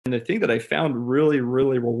the thing that I found really,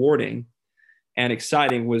 really rewarding and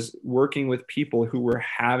exciting was working with people who were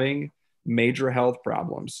having major health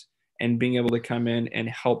problems and being able to come in and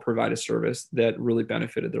help provide a service that really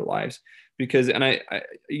benefited their lives. Because, and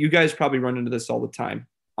you guys probably run into this all the time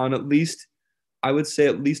on at least, I would say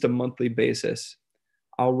at least a monthly basis,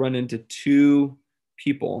 I'll run into two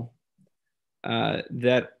people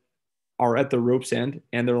that are at the rope's end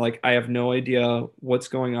and they're like, I have no idea what's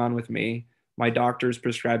going on with me. My doctor's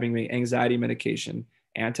prescribing me anxiety medication,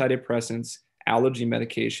 antidepressants, allergy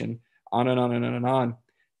medication, on and on and on and on.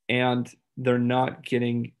 And they're not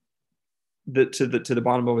getting to the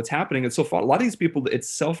bottom of what's happening. And so far, a lot of these people, it's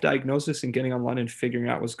self-diagnosis and getting online and figuring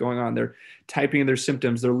out what's going on. They're typing in their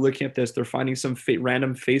symptoms. They're looking at this. They're finding some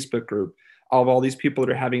random Facebook group of all these people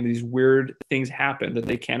that are having these weird things happen that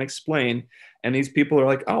they can't explain. And these people are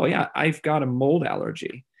like, oh yeah, I've got a mold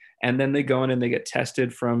allergy. And then they go in and they get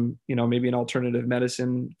tested from, maybe an alternative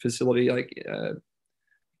medicine facility. Like,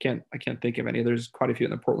 I can't think of any. There's quite a few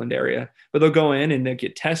in the Portland area, but they'll go in and they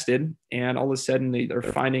get tested. And all of a sudden they're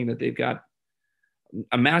finding that they've got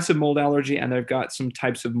a massive mold allergy and they've got some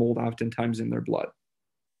types of mold oftentimes in their blood.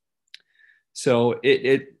 So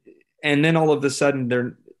and then all of a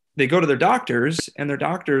sudden they go to their doctors and their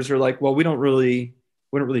doctors are like, well, we don't really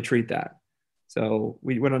treat that. So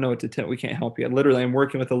we don't know what to tell. We can't help you. Literally, I'm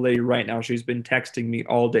working with a lady right now. She's been texting me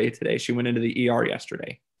all day today. She went into the ER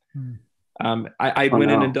yesterday. I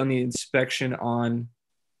went in and done the inspection on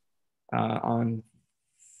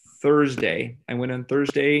Thursday. I went on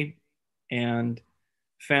Thursday and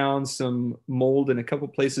found some mold in a couple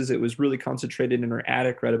places. It was really concentrated in her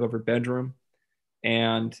attic right above her bedroom.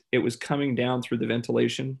 And it was coming down through the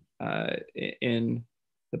ventilation in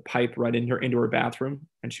the pipe right into her bathroom.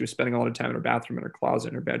 And she was spending a lot of time in her bathroom, in her closet,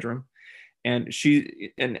 in her bedroom. And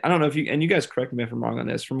I don't know if you guys correct me if I'm wrong on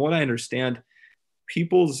this. From what I understand,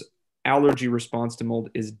 people's allergy response to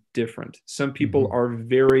mold is different. Some people are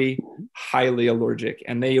very highly allergic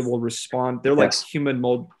and they will respond. They're like human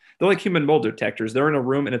mold. They're like human mold detectors. They're in a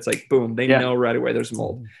room and it's like, boom, they know right away there's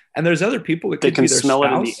mold. And there's other people that they can be their smell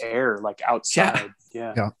spouse. it in the air, like outside.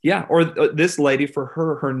 Yeah. Or this lady, for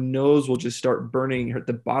her nose will just start burning.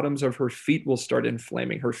 The bottoms of her feet will start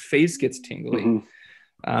inflaming. Her face gets tingly.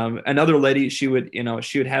 Another lady, she would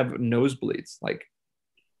have nosebleeds. Like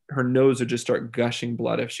her nose would just start gushing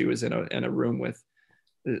blood if she was in a room with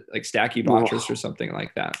like stachybotrys or something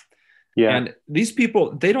like that. Yeah. And these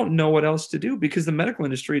people, they don't know what else to do because the medical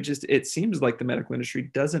industry it seems like the medical industry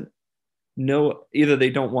doesn't know, either they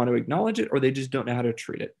don't want to acknowledge it or they just don't know how to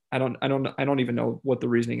treat it. I don't even know what the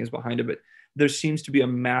reasoning is behind it, but there seems to be a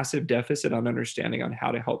massive deficit on understanding on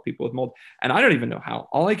how to help people with mold. And I don't even know how.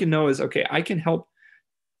 All I can know is, okay, I can help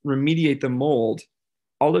remediate the mold.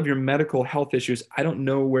 All of your medical health issues, I don't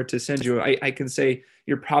know where to send you. I can say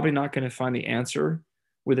you're probably not going to find the answer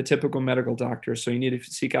with a typical medical doctor. So you need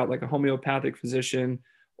to seek out like a homeopathic physician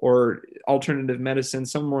or alternative medicine,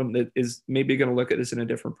 someone that is maybe going to look at this in a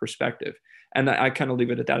different perspective. And I kind of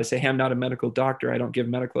leave it at that. I say, hey, I'm not a medical doctor. I don't give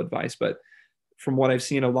medical advice. But from what I've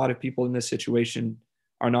seen, a lot of people in this situation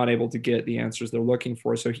are not able to get the answers they're looking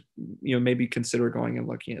for. So, maybe consider going and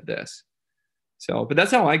looking at this. So, but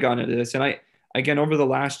that's how I got into this. And again, over the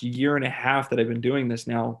last year and a half that I've been doing this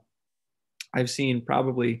now, I've seen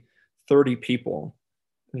probably 30 people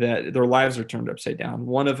that their lives are turned upside down.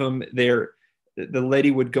 One of them, the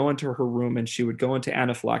lady would go into her room and she would go into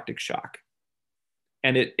anaphylactic shock.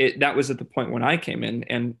 And that was at the point when I came in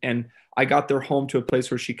and I got their home to a place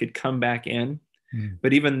where she could come back in.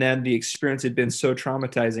 But even then, the experience had been so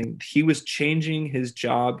traumatizing. He was changing his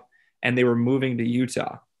job and they were moving to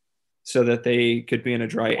Utah so that they could be in a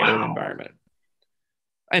dry, arid environment.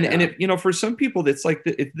 And if, for some people, it's like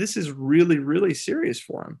this is really, really serious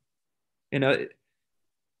for them.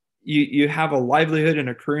 You have a livelihood and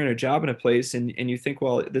a career and a job in a place, and you think,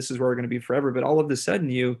 well, this is where we're going to be forever. But all of a sudden,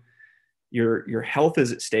 your health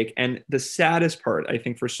is at stake. And the saddest part, I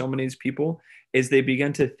think, for so many of these people is they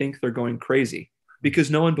begin to think they're going crazy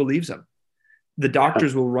because no one believes them. The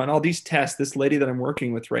doctors will run all these tests. This lady that I'm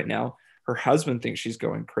working with right now, her husband thinks she's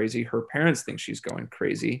going crazy. Her parents think she's going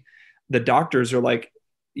crazy. The doctors are like,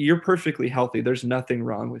 you're perfectly healthy. There's nothing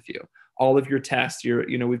wrong with you. All of your tests,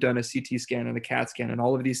 we've done a CT scan and a CAT scan and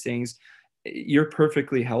all of these things. You're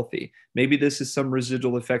perfectly healthy. Maybe this is some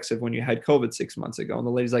residual effects of when you had COVID 6 months ago. And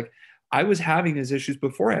the lady's like, I was having these issues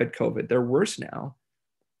before I had COVID. They're worse now,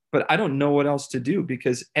 but I don't know what else to do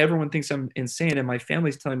because everyone thinks I'm insane. And my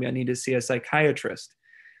family's telling me I need to see a psychiatrist.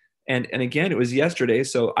 And again, it was yesterday.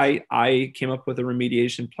 So I came up with a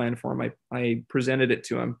remediation plan for him. I presented it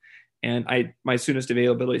to him and my soonest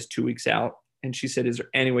availability is 2 weeks out. And she said, is there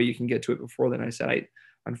any way you can get to it before then? I said,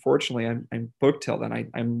 unfortunately, I'm booked till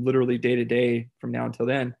then. I'm literally day to day from now until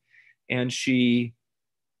then. And she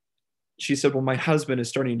said, well, my husband is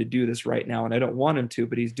starting to do this right now, and I don't want him to,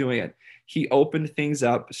 but he's doing it. He opened things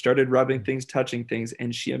up, started rubbing things, touching things,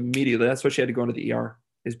 and she immediately, that's why she had to go into the ER,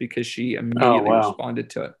 is because she immediately responded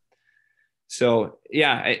to it. So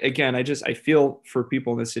yeah, I feel for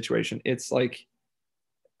people in this situation. It's like,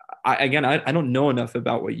 I don't know enough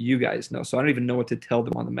about what you guys know, so I don't even know what to tell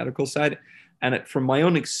them on the medical side. And from my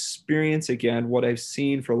own experience, again, what I've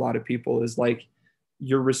seen for a lot of people is like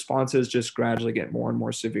your responses just gradually get more and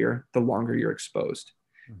more severe the longer you're exposed.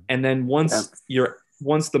 And then once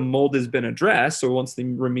the mold has been addressed, or once the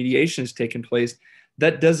remediation has taken place,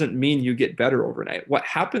 that doesn't mean you get better overnight. What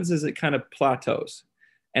happens is it kind of plateaus.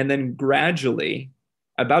 And then gradually,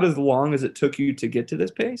 about as long as it took you to get to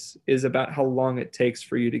this place is about how long it takes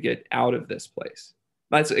for you to get out of this place.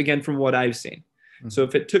 That's, again, from what I've seen. Mm-hmm. So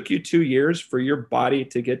if it took you 2 years for your body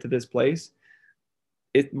to get to this place,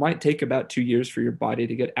 it might take about 2 years for your body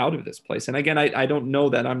to get out of this place. And again, I don't know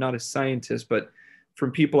that. I'm not a scientist, but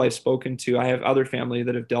from people I've spoken to, I have other family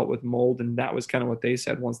that have dealt with mold, and that was kind of what they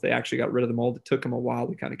said. Once they actually got rid of the mold, it took them a while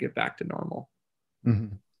to kind of get back to normal.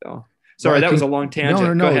 Mm-hmm. So sorry, that was a long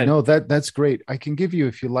tangent. No, that's great. I can give you,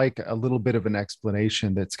 if you like, a little bit of an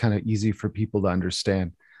explanation that's kind of easy for people to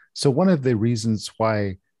understand. So one of the reasons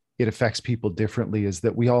why it affects people differently is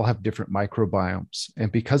that we all have different microbiomes.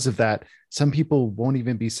 And because of that, some people won't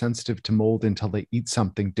even be sensitive to mold until they eat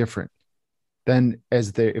something different. Then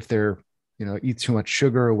if they're, eat too much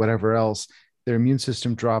sugar or whatever else, their immune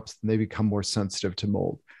system drops and they become more sensitive to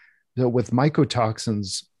mold. So with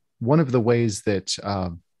mycotoxins, one of the ways that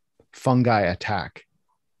fungi attack,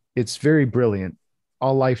 it's very brilliant.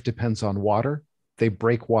 All life depends on water. They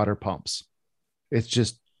break water pumps. It's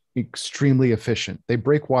just extremely efficient. They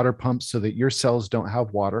break water pumps so that your cells don't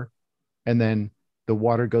have water, and then the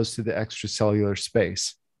water goes to the extracellular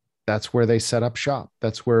space. That's where they set up shop.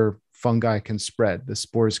 That's where fungi can spread. The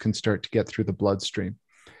spores can start to get through the bloodstream.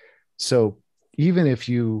 So I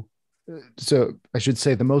should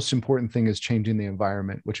say the most important thing is changing the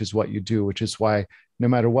environment, which is what you do, which is why no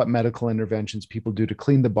matter what medical interventions people do to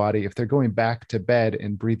clean the body, if they're going back to bed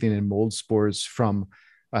and breathing in mold spores from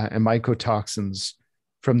and mycotoxins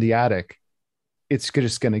from the attic, it's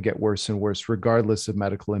just going to get worse and worse, regardless of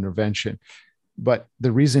medical intervention. But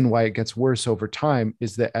the reason why it gets worse over time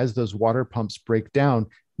is that as those water pumps break down,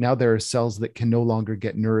 now there are cells that can no longer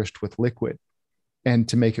get nourished with liquid. And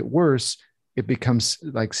to make it worse, it becomes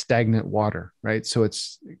like stagnant water, right? So it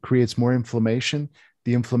creates more inflammation.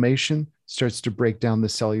 The inflammation starts to break down the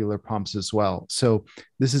cellular pumps as well. So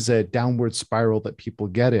this is a downward spiral that people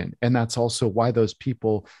get in. And that's also why those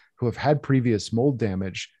people who have had previous mold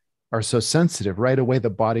damage are so sensitive. Right away, the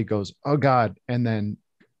body goes, oh God, and then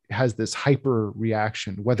has this hyper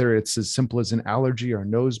reaction, whether it's as simple as an allergy or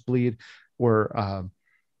nosebleed or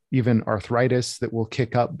even arthritis that will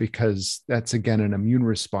kick up, because that's, again, an immune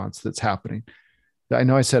response that's happening. I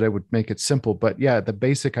know I said I would make it simple, but yeah, the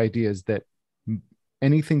basic idea is that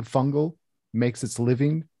anything fungal makes its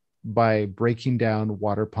living by breaking down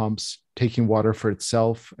water pumps, taking water for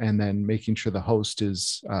itself, and then making sure the host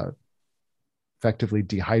is effectively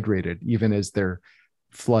dehydrated, even as they're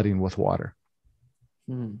flooding with water.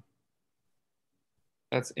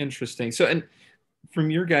 That's interesting. So, and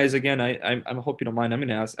from your guys, again, I hope you don't mind. I'm going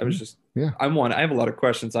to ask. I have a lot of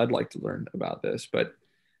questions I'd like to learn about this, but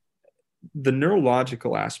the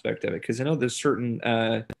neurological aspect of it, because I know there's certain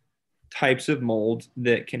types of mold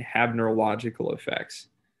that can have neurological effects.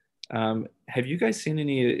 Have you guys seen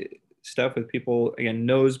any stuff with people, again,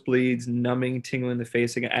 nosebleeds, numbing, tingling in the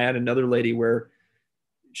face? Again, I had another lady where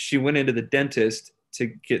she went into the dentist to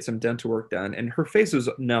get some dental work done, and her face was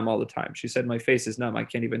numb all the time. She said, my face is numb. I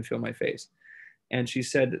can't even feel my face. And she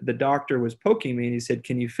said, the doctor was poking me and he said,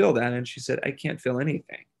 can you feel that? And she said, I can't feel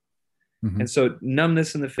anything. Mm-hmm. And so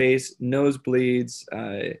numbness in the face, nosebleeds,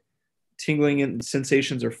 tingling and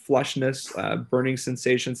sensations or flushness, burning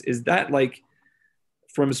sensations. Is that like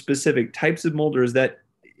from specific types of mold, or is that,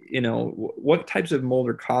 what types of mold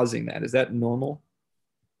are causing that? Is that normal?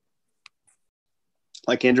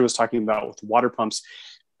 Like Andrew was talking about with water pumps,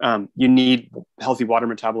 you need healthy water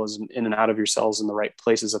metabolism in and out of your cells in the right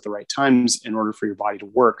places at the right times in order for your body to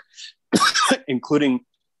work, including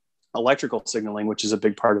electrical signaling, which is a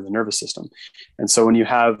big part of the nervous system. And so when you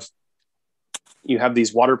have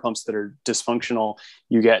these water pumps that are dysfunctional,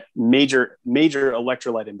 you get major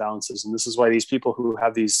electrolyte imbalances. And this is why these people who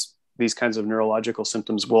have these kinds of neurological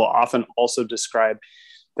symptoms will often also describe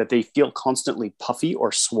that they feel constantly puffy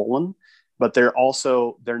or swollen, but they're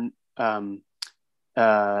also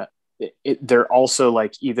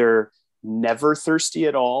like either never thirsty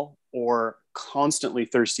at all or constantly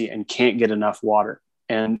thirsty and can't get enough water.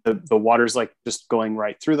 And the water's like just going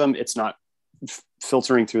right through them. It's not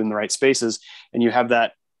filtering through in the right spaces. And you have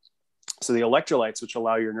that. So the electrolytes, which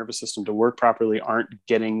allow your nervous system to work properly, aren't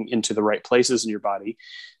getting into the right places in your body.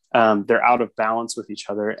 They're out of balance with each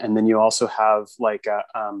other. And then you also have like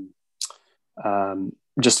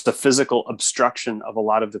just the physical obstruction of a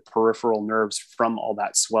lot of the peripheral nerves from all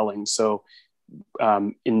that swelling. So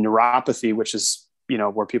in neuropathy, which is,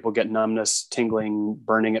 where people get numbness, tingling,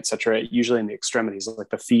 burning, etc., usually in the extremities, like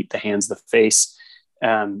the feet, the hands, the face.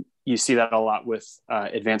 You see that a lot with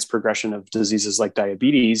advanced progression of diseases like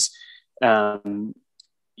diabetes.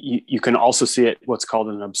 You can also see it, what's called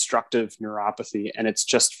an obstructive neuropathy, and it's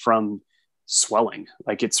just from swelling.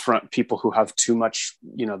 Like it's from people who have too much,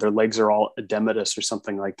 their legs are all edematous or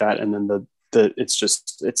something like that. And then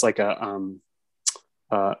it's like a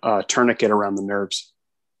tourniquet around the nerves.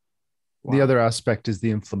 Wow. The other aspect is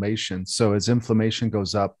the inflammation. So as inflammation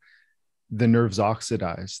goes up, the nerves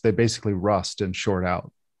oxidize. They basically rust and short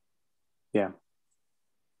out. Yeah.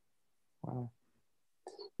 Wow.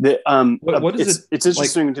 It's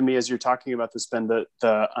interesting like, to me as you're talking about this, Ben,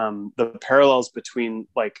 the parallels between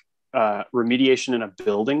like remediation in a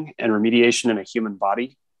building and remediation in a human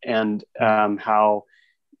body, and how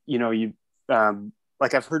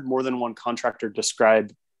like I've heard more than one contractor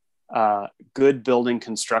describe good building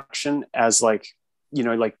construction as like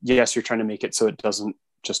yes, you're trying to make it so it doesn't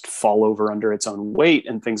just fall over under its own weight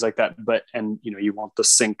and things like that, but you want the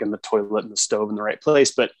sink and the toilet and the stove in the right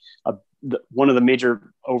place, but one of the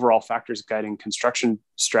major overall factors guiding construction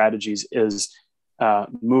strategies is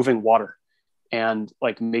moving water and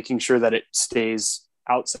like making sure that it stays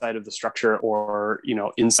outside of the structure or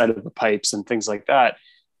inside of the pipes and things like that.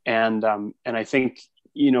 And I think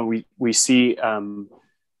we see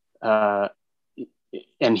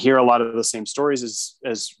and hear a lot of the same stories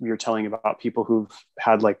as you're telling about people who've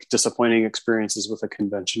had like disappointing experiences with a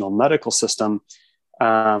conventional medical system.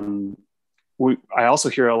 I also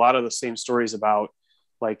hear a lot of the same stories about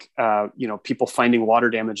like, people finding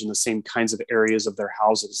water damage in the same kinds of areas of their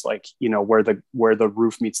houses, like, where the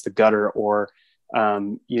roof meets the gutter, or,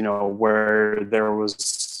 where there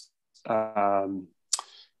was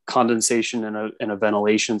condensation in a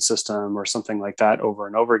ventilation system or something like that over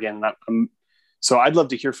and over again. So I'd love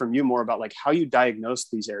to hear from you more about like how you diagnose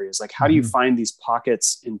these areas. Like, how do you find these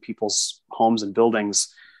pockets in people's homes and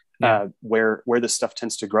buildings where this stuff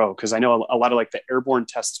tends to grow? Because I know a lot of like the airborne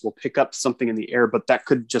tests will pick up something in the air, but that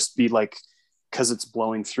could just be like because it's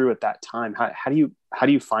blowing through at that time. How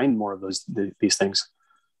do you find more of these things?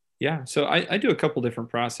 Yeah, so I do a couple different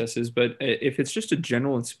processes, but if it's just a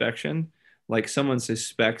general inspection, like someone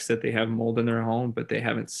suspects that they have mold in their home, but they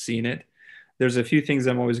haven't seen it, there's a few things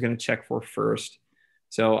I'm always going to check for first.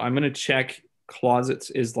 So I'm going to check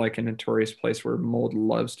closets is like a notorious place where mold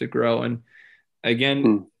loves to grow. And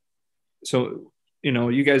again, so,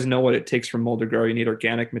 you guys know what it takes for mold to grow. You need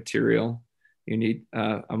organic material, you need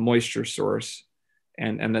a moisture source,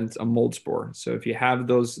 and then a mold spore. So if you have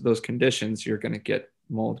those conditions, you're going to get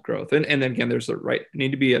mold growth. And then again,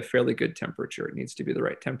 need to be a fairly good temperature. It needs to be the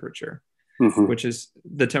right temperature. Which is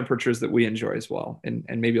the temperatures that we enjoy as well, and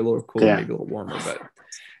maybe a little cooler, maybe a little warmer, but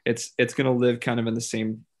it's going to live kind of in the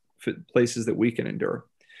same places that we can endure.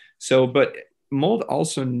 So, but mold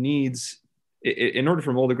also needs, in order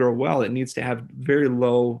for mold to grow well, it needs to have very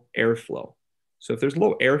low airflow. So if there's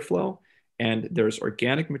low airflow and there's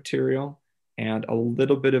organic material and a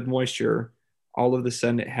little bit of moisture, all of a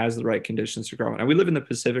sudden it has the right conditions to grow. And we live in the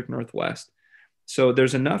Pacific Northwest, so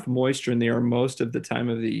there's enough moisture in the air most of the time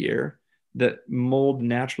of the year that mold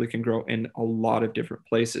naturally can grow in a lot of different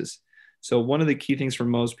places. So one of the key things for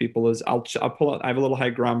most people is I'll pull out, I have a little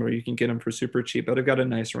hygrometer. You can get them for super cheap, but I've got a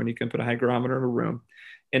nicer one. You can put a hygrometer in a room.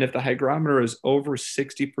 And if the hygrometer is over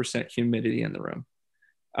 60% humidity in the room,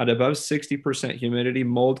 at above 60% humidity,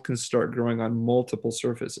 mold can start growing on multiple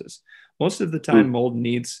surfaces. Most of the time, mold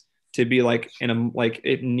needs to be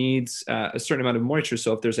it needs a certain amount of moisture.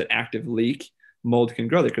 So if there's an active leak, mold can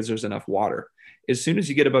grow there because there's enough water. As soon as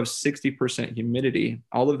you get above 60% humidity,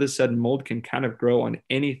 all of a sudden mold can kind of grow on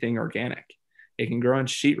anything organic. It can grow on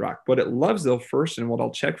sheetrock. What it loves though first, and what I'll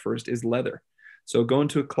check first, is leather. So go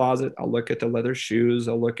into a closet, I'll look at the leather shoes,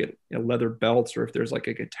 I'll look at leather belts, or if there's like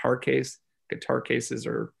a guitar case. Guitar cases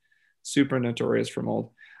are super notorious for mold.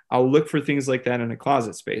 I'll look for things like that in a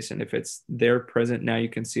closet space. And if it's there present, now you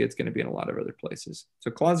can see it's going to be in a lot of other places. So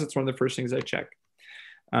closet's one of the first things I check.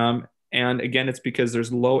 And again, it's because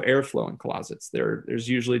there's low airflow in closets. There's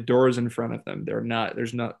usually doors in front of them.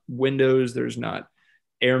 There's not windows. There's not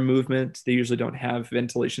air movement. They usually don't have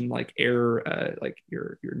ventilation like air, like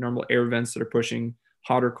your normal air vents that are pushing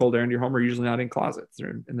hot or cold air into your home are usually not in closets.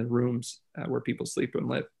 They're in the rooms where people sleep and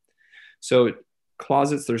live. So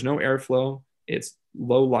closets, there's no airflow. It's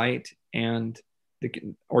low light and the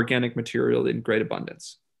organic material in great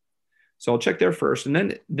abundance. So I'll check there first.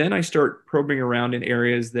 And then I start probing around in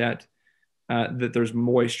areas that there's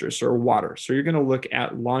moisture, so water. So you're going to look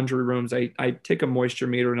at laundry rooms. I take a moisture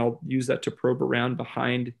meter and I'll use that to probe around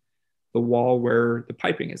behind the wall where the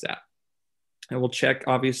piping is at. And we'll check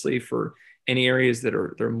obviously for any areas that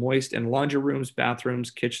are moist in laundry rooms,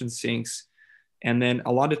 bathrooms, kitchen sinks. And then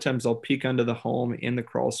a lot of times I'll peek under the home in the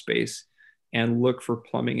crawl space and look for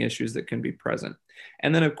plumbing issues that can be present.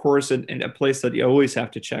 And then of course, in a place that you always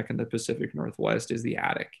have to check in the Pacific Northwest is the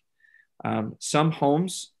attic. Some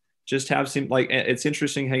homes just have seemed like, it's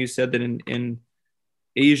interesting how you said that in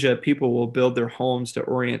Asia, people will build their homes to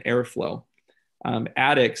orient airflow.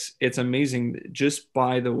 Attics, it's amazing just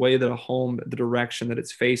by the way that a home, the direction that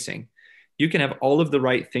it's facing, you can have all of the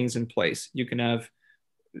right things in place. You can have,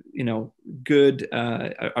 good,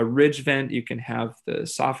 a ridge vent. You can have the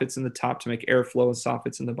soffits in the top to make airflow and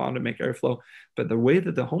soffits in the bottom to make airflow. But the way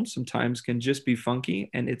that the home sometimes can just be funky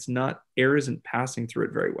and air isn't passing through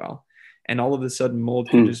it very well. And all of a sudden mold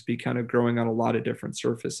can just be kind of growing on a lot of different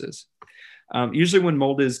surfaces. Usually when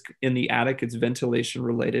mold is in the attic, it's ventilation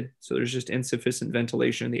related. So there's just insufficient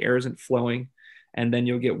ventilation. The air isn't flowing. And then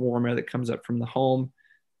you'll get warm air that comes up from the home.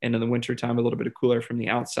 And in the wintertime, a little bit of cool air from the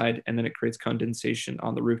outside. And then it creates condensation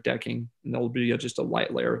on the roof decking. And there'll be just a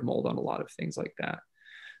light layer of mold on a lot of things like that.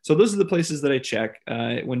 So those are the places that I check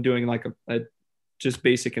when doing like a just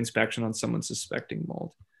basic inspection on someone suspecting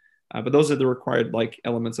mold. But those are the required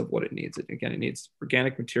elements of what it needs. It needs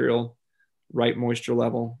organic material, right moisture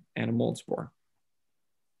level, and a mold spore.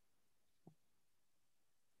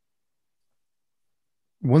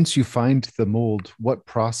 Once you find the mold, what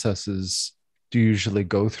processes do you usually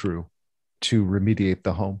go through to remediate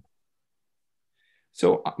the home?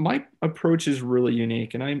 So my approach is really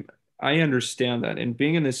unique, and I understand that. And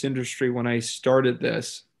being in this industry, when I started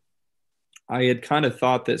this, I had kind of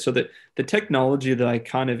thought that the technology that I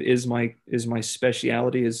kind of is my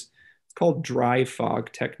speciality is it's called dry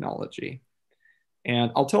fog technology.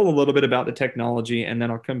 And I'll tell a little bit about the technology and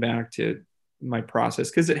then I'll come back to my process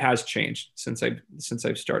because it has changed since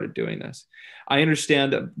I've started doing this. I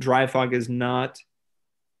understand that dry fog is not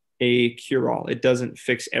a cure-all. It doesn't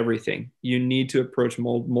fix everything. You need to approach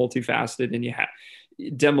mold multifaceted,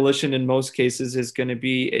 and demolition in most cases is going to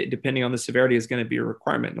be, depending on the severity, is going to be a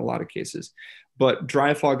requirement in a lot of cases. But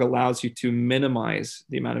dry fog allows you to minimize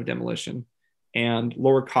the amount of demolition and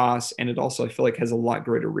lower costs. And it also, I feel like, has a lot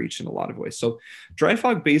greater reach in a lot of ways. So dry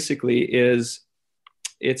fog basically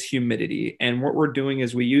it's humidity. And what we're doing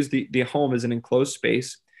is we use the home as an enclosed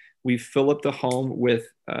space. We fill up the home with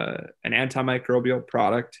an antimicrobial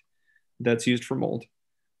product that's used for mold.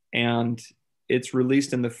 And it's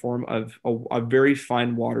released in the form of a very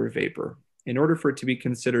fine water vapor. In order for it to be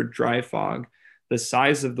considered dry fog, the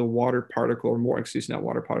size of the water particle, or more, excuse me, not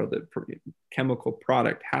water particle, the chemical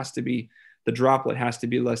product the droplet has to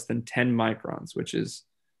be less than 10 microns, which is,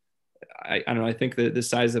 I don't know, I think the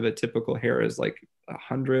size of a typical hair is like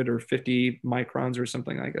 100 or 50 microns or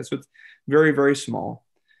something like that. So it's very, very small.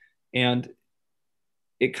 And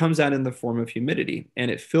it comes out in the form of humidity, and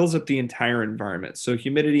it fills up the entire environment. So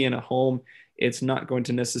humidity in a home, it's not going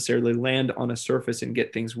to necessarily land on a surface and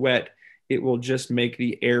get things wet. It will just make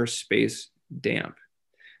the air space damp.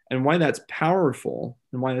 And why that's powerful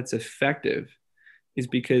and why that's effective is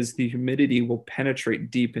because the humidity will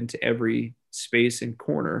penetrate deep into every space and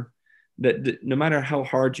corner that no matter how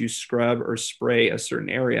hard you scrub or spray a certain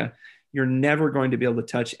area, you're never going to be able to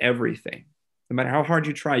touch everything. No matter how hard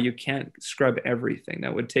you try, you can't scrub everything.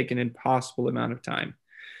 That would take an impossible amount of time.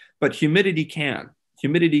 But humidity can.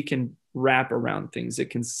 Humidity can wrap around things. It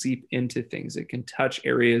can seep into things. It can touch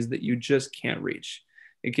areas that you just can't reach.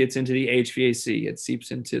 It gets into the HVAC. It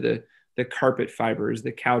seeps into the carpet fibers,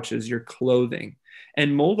 the couches, your clothing.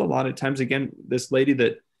 And mold, a lot of times, again, this lady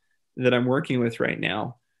that I'm working with right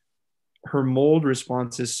now, her mold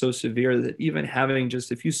response is so severe that even having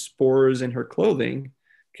just a few spores in her clothing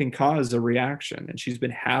can cause a reaction. And she's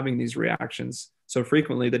been having these reactions so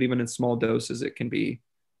frequently that even in small doses, it can be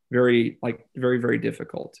very, very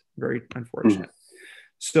difficult, very unfortunate.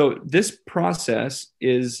 So this process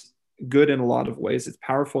is good in a lot of ways. It's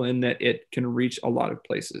powerful in that it can reach a lot of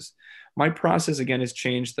places. My process, again, has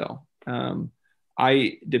changed though.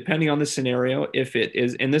 Depending on the scenario, if it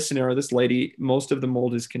is in this scenario, this lady, most of the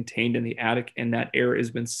mold is contained in the attic and that air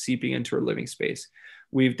has been seeping into her living space.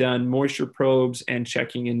 We've done moisture probes and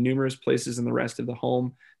checking in numerous places in the rest of the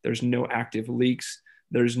home. There's no active leaks.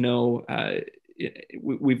 There's no,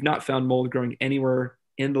 we've not found mold growing anywhere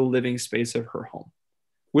in the living space of her home,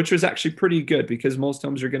 which was actually pretty good because most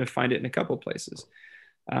homes are going to find it in a couple places.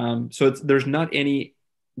 So there's not any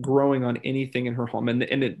growing on anything in her home.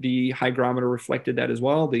 And the hygrometer reflected that as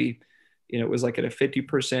well. It was like at a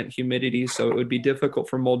 50% humidity. So it would be difficult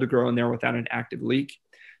for mold to grow in there without an active leak.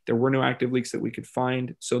 There were no active leaks that we could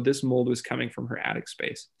find. So this mold was coming from her attic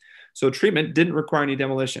space. So treatment didn't require any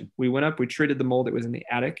demolition. We went up, we treated the mold that was in the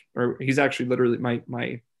attic, or he's actually literally,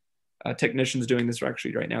 my technician's doing this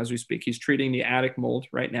actually right now as we speak. He's treating the attic mold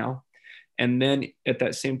right now. And then at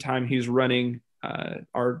that same time, he's running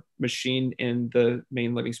our machine in the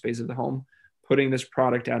main living space of the home, putting this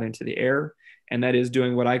product out into the air. And that is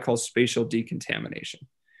doing what I call spatial decontamination.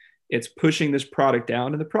 It's pushing this product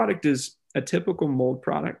down, and the product is a typical mold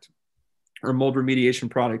product or mold remediation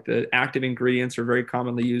product. The active ingredients are very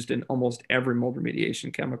commonly used in almost every mold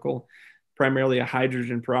remediation chemical, primarily a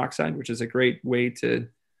hydrogen peroxide, which is a great way it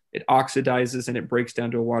oxidizes and it breaks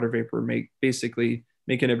down to a water vapor, basically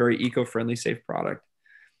making a very eco-friendly, safe product.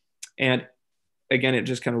 And again, it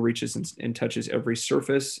just kind of reaches and touches every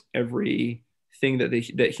surface, every thing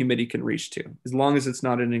that humidity can reach to, as long as it's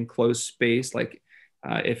not an enclosed space. Like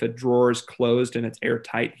if a drawer is closed and it's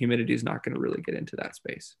airtight, humidity is not going to really get into that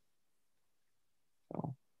space.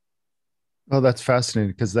 So. Well, that's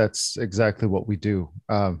fascinating because that's exactly what we do.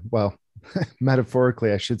 Well,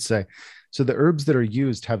 metaphorically, I should say. So the herbs that are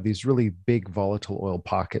used have these really big volatile oil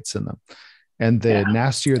pockets in them. And the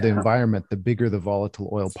nastier the environment, the bigger the volatile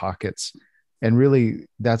oil pockets. And really,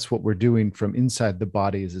 that's what we're doing from inside the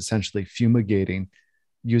body, is essentially fumigating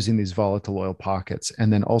using these volatile oil pockets,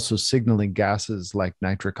 and then also signaling gases like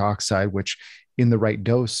nitric oxide, which in the right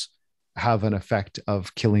dose have an effect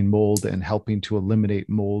of killing mold and helping to eliminate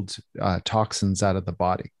mold toxins out of the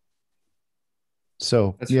body.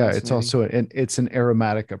 So it's also it's an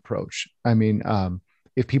aromatic approach. I mean,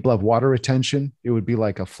 if people have water retention, it would be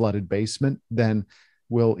like a flooded basement. Then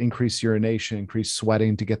we'll increase urination, increase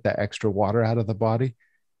sweating to get that extra water out of the body.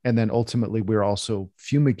 And then ultimately, we're also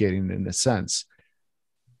fumigating in a sense.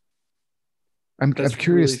 I'm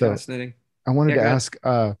curious, really though. I wanted to ask,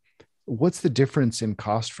 what's the difference in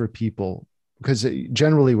cost for people? Because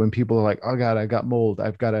generally when people are like, oh God, I got mold,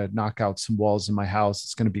 I've got to knock out some walls in my house,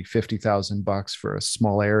 it's going to be $50,000 for a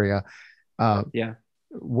small area.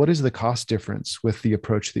 What is the cost difference with the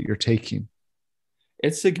approach that you're taking?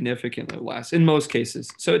 It's significantly less in most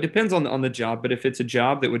cases. So it depends on the job, but if it's a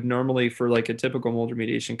job that would normally, for like a typical mold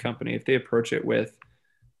remediation company, if they approach it with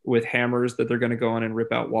hammers that they're going to go in and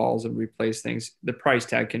rip out walls and replace things, the price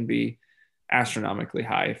tag can be astronomically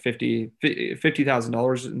high,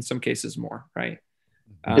 $50,000 in some cases more, right?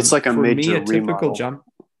 It's like a major typical job.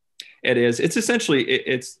 It is. It's essentially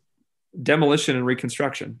it's demolition and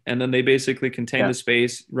reconstruction, and then they basically contain the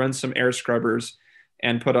space, run some air scrubbers,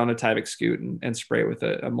 and put on a Tyvek scoot and spray it with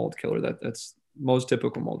a mold killer. That's most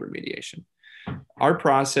typical mold remediation. Our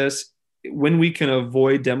process, when we can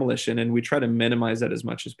avoid demolition, and we try to minimize that as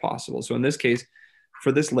much as possible. So in this case,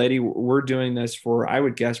 for this lady, we're doing this for, I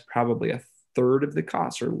would guess, probably a third of the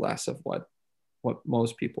cost or less of what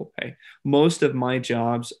most people pay. Most of my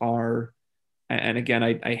jobs are, and again,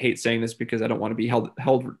 I hate saying this because I don't want to be held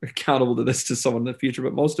accountable to this to someone in the future,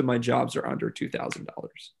 but most of my jobs are under $2,000.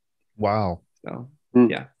 Wow. So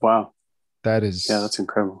wow, that's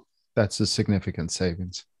incredible. That's a significant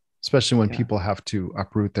savings, especially when people have to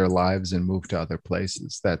uproot their lives and move to other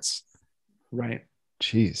places. That's right.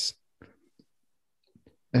 Jeez.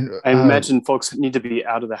 And I imagine folks need to be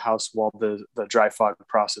out of the house while the dry fog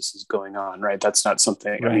process is going on, right? That's not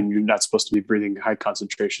something, I mean, you're not supposed to be breathing high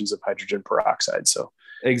concentrations of hydrogen peroxide. So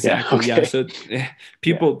exactly. So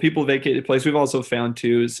people vacate the place. We've also found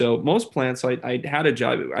too. So most plants, I had a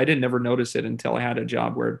job, I didn't never notice it until I had a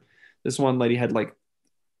job where this one lady had like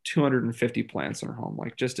 250 plants in her home,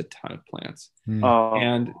 like just a ton of plants.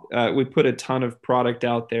 And we put a ton of product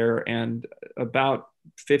out there, and about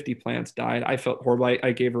 50 plants died. I felt horrible.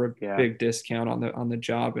 I gave her a big discount on the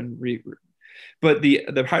job, but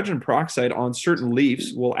the hydrogen peroxide on certain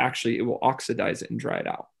leaves will oxidize it and dry it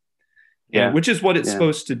out. Which is what it's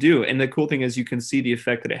supposed to do. And the cool thing is you can see the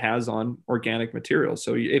effect that it has on organic materials.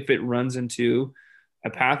 So if it runs into a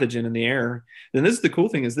pathogen in the air, then this is the cool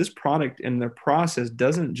thing, is this product in the process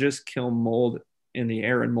doesn't just kill mold in the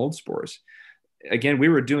air and mold spores. Again, we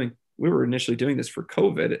were initially doing this for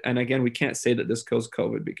COVID. And again, we can't say that this kills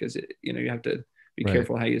COVID because you have to be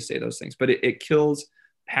careful how you say those things, but it kills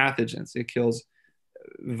pathogens. It kills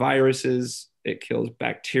viruses. It kills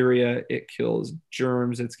bacteria. It kills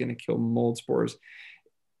germs. It's going to kill mold spores.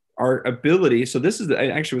 our ability. So this is I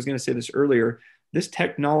actually was going to say this earlier. This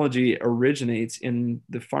technology originates in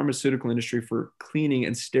the pharmaceutical industry for cleaning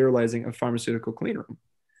and sterilizing a pharmaceutical clean room.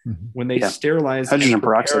 Mm-hmm. When they sterilize hydrogen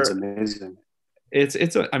peroxide is amazing.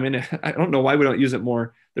 I mean, I don't know why we don't use it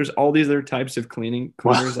more. There's all these other types of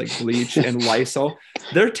cleaners like bleach and Lysol.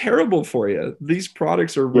 They're terrible for you. These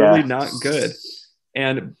products are really not good.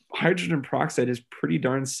 And hydrogen peroxide is pretty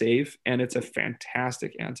darn safe, and it's a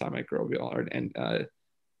fantastic antimicrobial and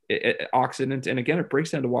oxidant. And again, it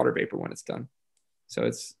breaks down to water vapor when it's done. So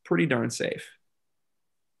it's pretty darn safe.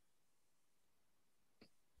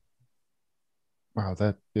 Wow,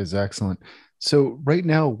 that is excellent. So right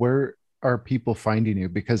now, where are people finding you?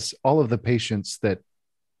 Because all of the patients that,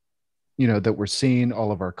 that we're seeing,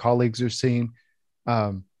 all of our colleagues are seeing,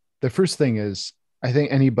 the first thing is, I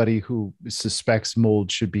think anybody who suspects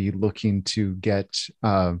mold should be looking to get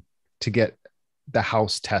the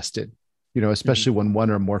house tested, especially when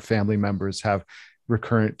one or more family members have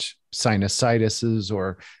recurrent sinusitis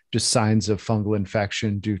or just signs of fungal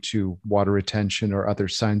infection due to water retention or other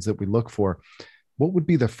signs that we look for. What would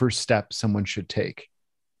be the first step someone should take?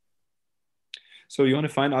 So you want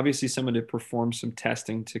to find obviously someone to perform some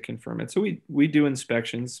testing to confirm it. So we do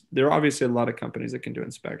inspections. There are obviously a lot of companies that can do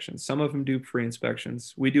inspections. Some of them do free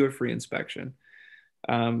inspections. We do a free inspection.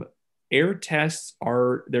 Air tests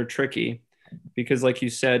they're tricky because, like you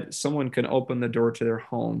said, someone can open the door to their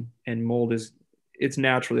home and mold it's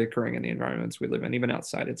naturally occurring in the environments we live in. Even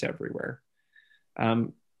outside, it's everywhere.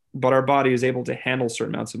 But our body is able to handle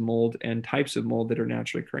certain amounts of mold and types of mold that are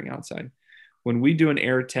naturally occurring outside. When we do an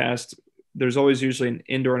air test, there's always usually an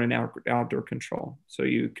indoor and an outdoor control. So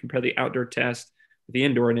you compare the outdoor test with the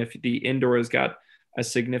indoor, and if the indoor has got a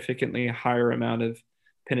significantly higher amount of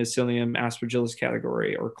Penicillium, Aspergillus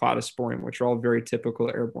category, or Cladosporium, which are all very typical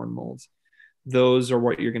airborne molds, those are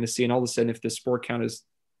what you're going to see. And all of a sudden, if the spore count is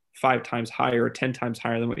 5 times higher or 10 times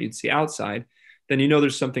higher than what you'd see outside, then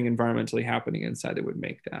there's something environmentally happening inside that would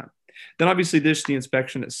make that. Then obviously the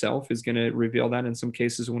inspection itself is going to reveal that. In some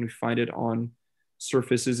cases, when we find it on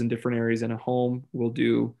surfaces in different areas in a home, we'll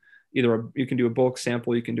do you can do a bulk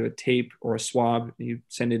sample, you can do a tape or a swab, you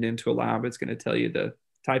send it into a lab. It's going to tell you the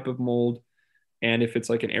type of mold. And if it's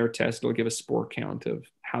like an air test, it'll give a spore count of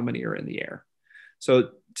how many are in the air. So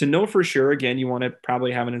to know for sure, again, you want to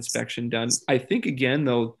probably have an inspection done. I think, again,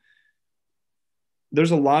 though,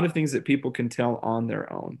 there's a lot of things that people can tell on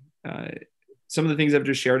their own. Some of the things I've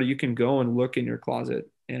just shared, you can go and look in your closet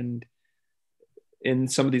and in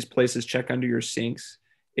some of these places, check under your sinks.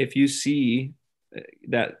 If you see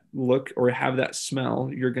that look or have that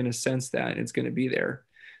smell, you're going to sense that and it's going to be there.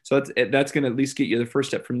 So that's going to at least get you the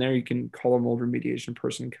first step. From there, you can call a mold remediation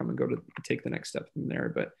person and come and go to take the next step from there.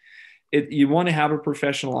 But you want to have a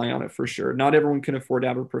professional eye on it for sure. Not everyone can afford to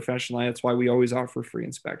have a professional eye. That's why we always offer free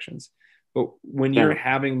inspections. But when you're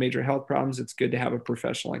having major health problems, it's good to have a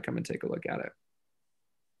professional eye come and take a look at it.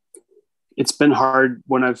 It's been hard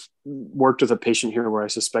when I've worked with a patient here where I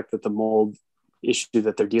suspect that the mold issue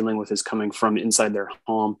that they're dealing with is coming from inside their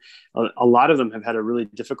home. A lot of them have had a really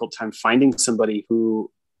difficult time finding somebody who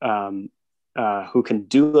can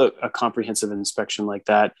do a comprehensive inspection like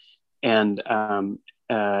that, and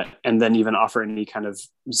then even offer any kind of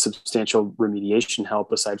substantial remediation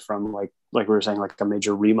help aside from like we were saying, like a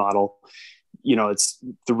major remodel. It's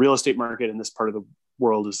the real estate market in this part of the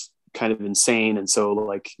world is kind of insane. And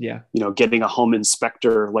so getting a home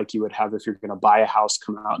inspector like you would have if you're going to buy a house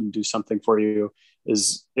come out and do something for you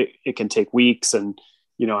it can take weeks, and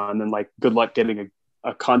and then like good luck getting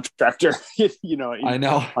a contractor I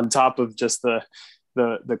know, on top of just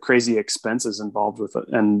the crazy expenses involved with it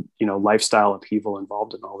and lifestyle upheaval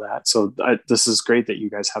involved in all that. So this is great that you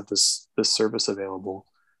guys have this service available.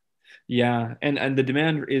 Yeah. And the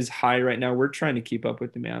demand is high right now. We're trying to keep up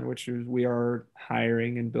with demand, which is we are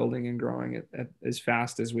hiring and building and growing it as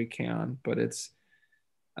fast as we can. But it's,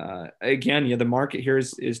 again, the market here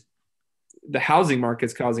is the housing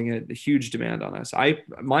market's causing a huge demand on us. The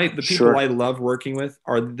people Sure. I love working with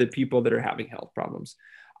are the people that are having health problems.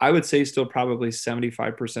 I would say still probably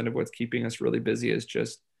 75% of what's keeping us really busy is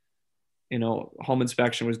just, home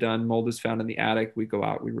inspection was done, mold is found in the attic, we go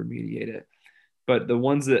out, we remediate it. But the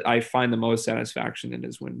ones that I find the most satisfaction in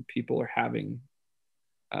is when people are having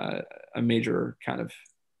a major kind of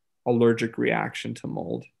allergic reaction to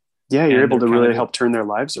mold. Yeah, you're able to really help turn their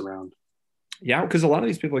lives around. Yeah, because a lot of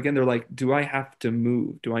these people, again, they're like, do I have to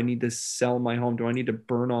move? Do I need to sell my home? Do I need to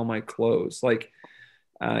burn all my clothes?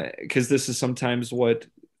 Because this is sometimes what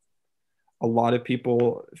a lot of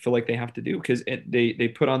people feel like they have to do, because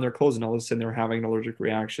they put on their clothes and all of a sudden they're having an allergic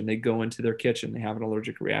reaction. They go into their kitchen, they have an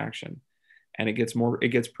allergic reaction. And it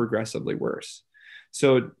gets progressively worse.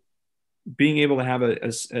 So being able to have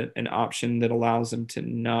an option that allows them to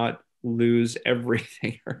not lose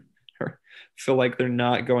everything or feel like they're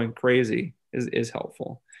not going crazy is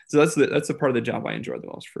helpful. So that's the part of the job I enjoy the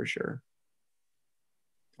most, for sure.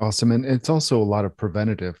 Awesome. And it's also a lot of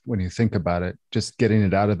preventative when you think about it, just getting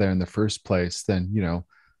it out of there in the first place. Then,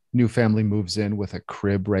 new family moves in with a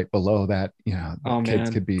crib right below that, Oh, kids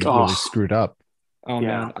man. could be really screwed up. Oh,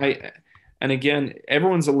 yeah. Man. And again,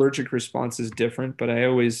 everyone's allergic response is different, but I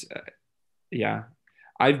always, yeah,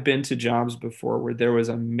 I've been to jobs before where there was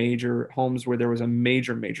homes where there was a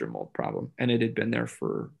major mold problem, and it had been there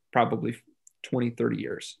for probably 20, 30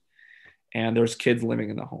 years. And there's kids living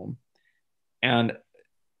in the home. And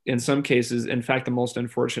in some cases, in fact, the most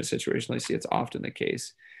unfortunate situation I see, it's often the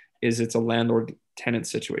case, is it's a landlord tenant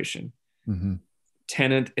situation. Mm-hmm.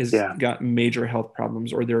 Tenant has got major health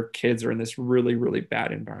problems, or their kids are in this really, really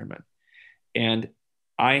bad environment. And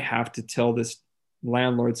I have to tell this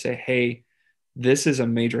landlord, say, hey, this is a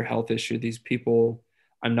major health issue. These people,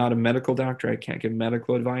 I'm not a medical doctor. I can't give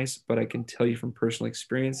medical advice, but I can tell you from personal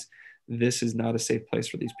experience, this is not a safe place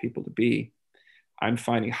for these people to be. I'm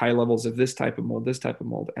finding high levels of this type of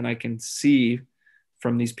mold, and I can see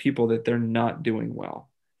from these people that they're not doing well.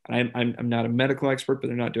 And I'm not a medical expert, but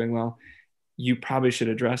they're not doing well. You probably should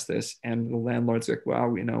address this. And the landlord's like,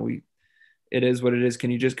 well, it is what it is. Can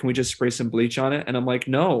we just spray some bleach on it? And I'm like,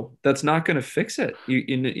 no, that's not going to fix it.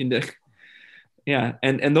 Yeah.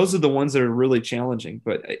 And those are the ones that are really challenging.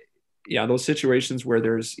 But yeah, those situations where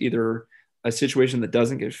there's either a situation that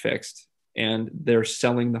doesn't get fixed and they're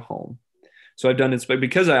selling the home. So I've done it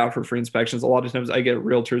because I offer free inspections. A lot of times I get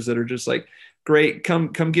realtors that are just like, great,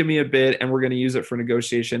 come give me a bid and we're going to use it for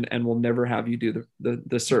negotiation, and we'll never have you do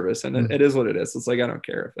the service. And it is what it is. It's like, I don't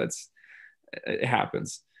care if it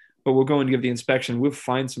happens, but we'll go and give the inspection. We'll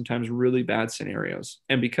find sometimes really bad scenarios.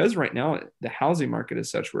 And because right now the housing market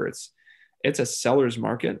is such where it's a seller's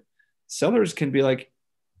market, sellers can be like,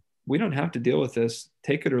 we don't have to deal with this.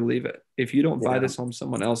 Take it or leave it. If you don't buy this home,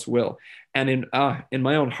 someone else will. And in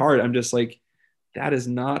my own heart, I'm just like, that is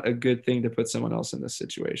not a good thing to put someone else in this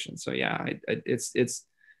situation. So yeah, it's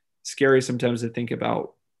scary sometimes to think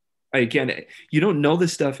about. Again, you don't know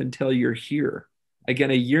this stuff until you're here.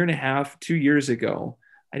 Again, a year and a half, 2 years ago,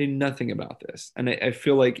 I knew nothing about this. And I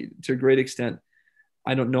feel like to a great extent,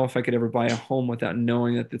 I don't know if I could ever buy a home without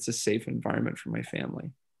knowing that it's a safe environment for my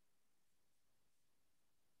family.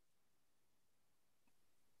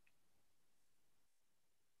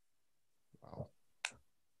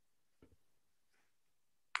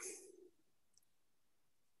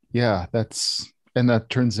 Yeah, that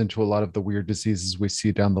turns into a lot of the weird diseases we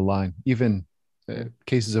see down the line, even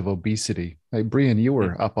cases of obesity. Like Brehan, you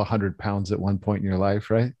were up 100 pounds at one point in your life,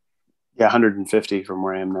 right? Yeah, 150 from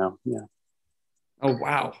where I am now. Yeah. Oh,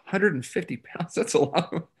 wow. 150 pounds. That's a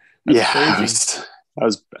lot. That's crazy. I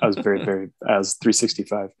was very, I was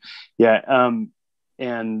 365. Yeah.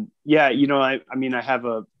 And yeah, I mean, I have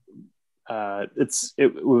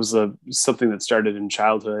it was something that started in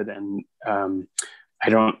childhood, and I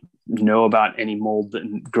don't know about any mold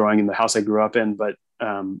growing in the house I grew up in, but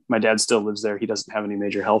my dad still lives there. He doesn't have any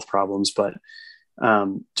major health problems, but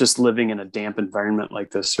just living in a damp environment like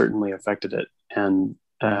this certainly affected it. And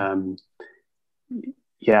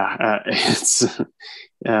it's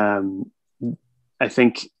I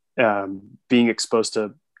think being exposed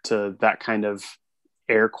to that kind of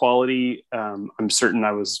air quality, I'm certain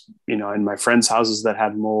I was, in my friends' houses that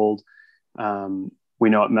had mold. We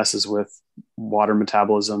know it messes with water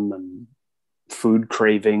metabolism and food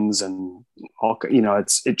cravings and all,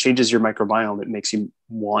 it changes your microbiome. It makes you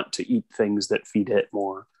want to eat things that feed it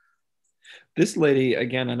more. This lady,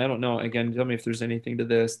 again, and I don't know, again, tell me if there's anything to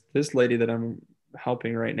this lady that I'm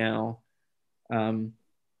helping right now.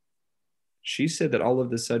 She said that all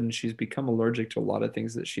of a sudden she's become allergic to a lot of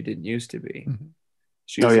things that she didn't used to be. Mm-hmm.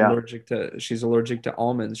 She's allergic to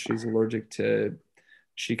almonds.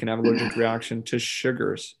 She can have allergic reaction to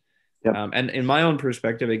sugars. Yep. And in my own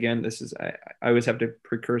perspective, again, I always have to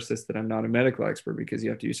precurse this that I'm not a medical expert, because you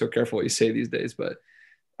have to be so careful what you say these days. But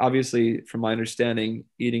obviously, from my understanding,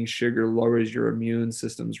 eating sugar lowers your immune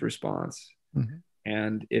system's response. Mm-hmm.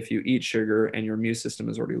 And if you eat sugar and your immune system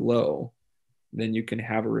is already low, then you can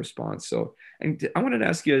have a response. So, and I wanted to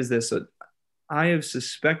ask you this. I have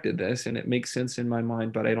suspected this, and it makes sense in my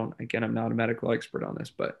mind, but I'm not a medical expert on this,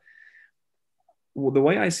 but the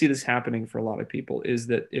way I see this happening for a lot of people is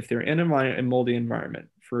that if they're in a moldy environment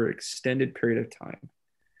for an extended period of time,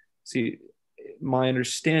 see, my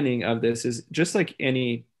understanding of this is just like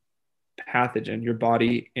any pathogen your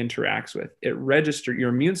body interacts with, your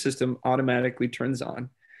immune system automatically turns on.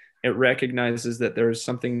 It recognizes that there's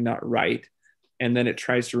something not right, and then it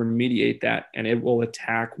tries to remediate that, and it will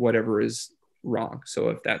attack whatever is wrong. So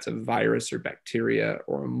if that's a virus or bacteria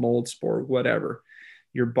or a mold spore, whatever,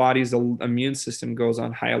 your body's immune system goes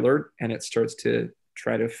on high alert and it starts to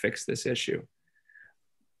try to fix this issue.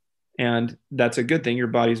 And that's a good thing. Your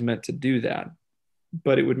body's meant to do that.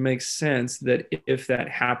 But it would make sense that if that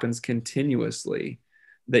happens continuously,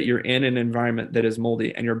 that you're in an environment that is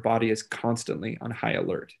moldy and your body is constantly on high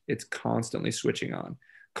alert. It's constantly switching on,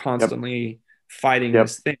 constantly fighting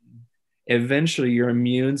this thing. Eventually your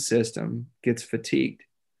immune system gets fatigued.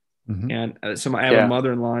 And so I have a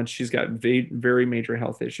mother-in-law, and she's got very major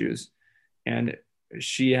health issues, and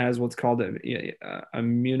she has what's called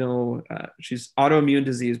she's autoimmune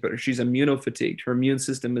disease, but she's immunofatigued. Her immune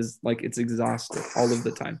system is like, it's exhausted all of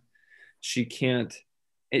the time.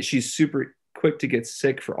 She's super quick to get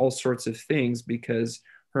sick for all sorts of things because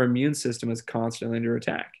her immune system is constantly under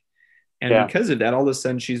attack. And because of that, all of a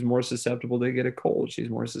sudden she's more susceptible to get a cold. She's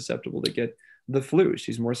more susceptible to get the flu.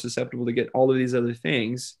 She's more susceptible to get all of these other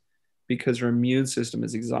things because her immune system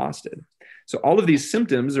is exhausted. So all of these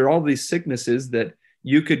symptoms or all of these sicknesses that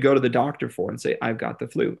you could go to the doctor for and say, I've got the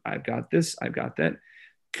flu, I've got this, I've got that,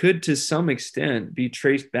 could to some extent be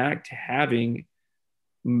traced back to having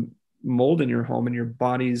mold in your home and your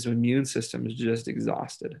body's immune system is just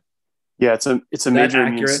exhausted. Yeah, it's a major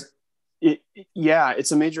accurate.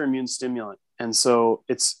 It's a major immune stimulant. And so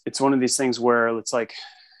it's one of these things where it's like,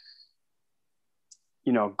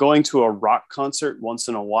 going to a rock concert once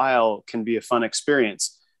in a while can be a fun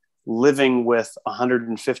experience. Living with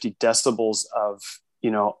 150 decibels of,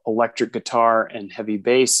 electric guitar and heavy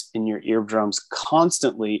bass in your eardrums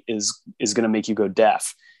constantly is going to make you go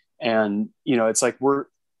deaf. And, it's like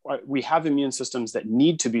we have immune systems that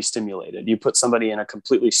need to be stimulated. You put somebody in a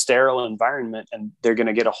completely sterile environment and they're going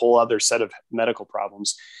to get a whole other set of medical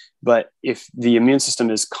problems. But if the immune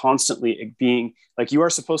system is constantly being, like, you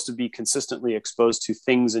are supposed to be consistently exposed to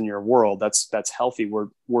things in your world, that's healthy.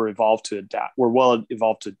 We're evolved to adapt. We're well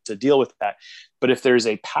evolved to deal with that. But if there's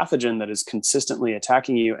a pathogen that is consistently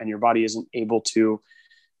attacking you and your body isn't able to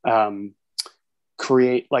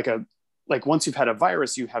create like once you've had a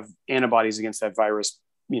virus, you have antibodies against that virus,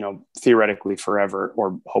 theoretically forever,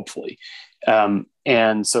 or hopefully.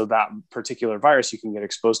 And so that particular virus, you can get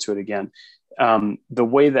exposed to it again. The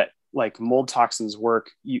way that like mold toxins work,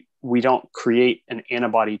 we don't create an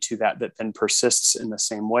antibody to that then persists in the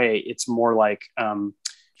same way. It's more like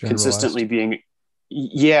consistently being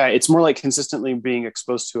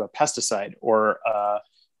exposed to a pesticide or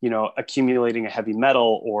accumulating a heavy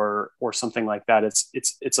metal or something like that.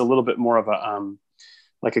 It's a little bit more of a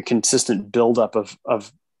like a consistent buildup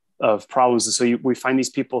of problems. And so we find these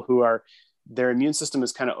people who their immune system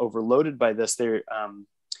is kind of overloaded by this. They're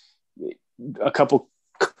a couple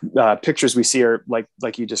pictures we see are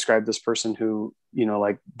like you described, this person who,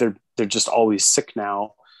 like they're just always sick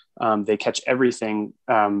now. They catch everything.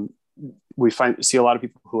 We see a lot of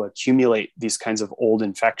people who accumulate these kinds of old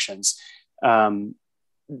infections.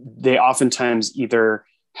 They oftentimes either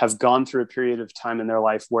have gone through a period of time in their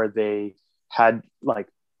life where they had like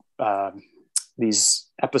these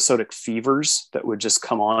episodic fevers that would just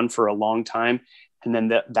come on for a long time, and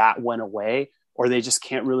then that went away, or they just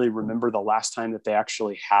can't really remember the last time that they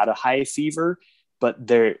actually had a high fever, but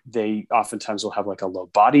they oftentimes will have like a low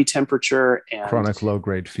body temperature and chronic low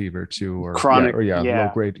grade fever too, or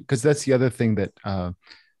low grade, because that's the other thing that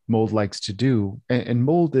mold likes to do. And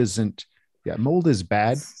mold is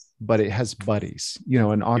bad, but it has buddies,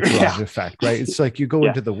 an entourage effect, right? It's like you go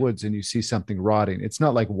into the woods and you see something rotting. It's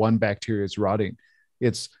not like one bacteria is rotting.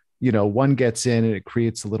 It's, one gets in and it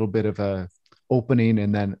creates a little bit of a opening,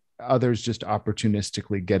 and then others just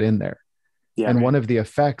opportunistically get in there. One of the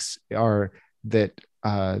effects are that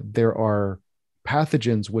there are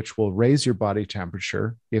pathogens which will raise your body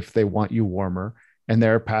temperature if they want you warmer. And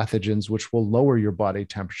there are pathogens which will lower your body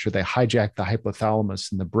temperature. They hijack the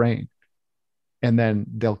hypothalamus in the brain. And then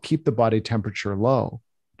they'll keep the body temperature low,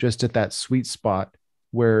 just at that sweet spot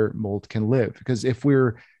where mold can live. Because if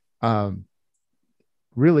we're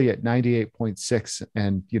really at 98.6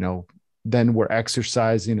 and, then we're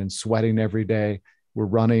exercising and sweating every day, we're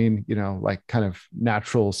running, like kind of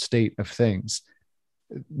natural state of things,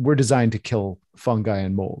 we're designed to kill fungi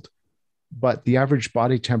and mold. But the average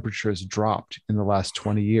body temperature has dropped in the last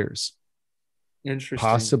 20 years. Interesting.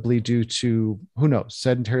 Possibly due to, who knows,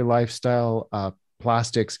 sedentary lifestyle,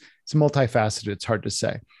 plastics. It's multifaceted. It's hard to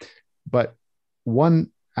say. But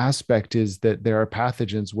one aspect is that there are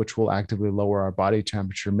pathogens which will actively lower our body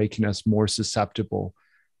temperature, making us more susceptible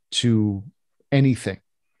to anything.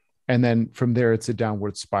 And then from there, it's a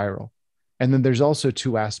downward spiral. And then there's also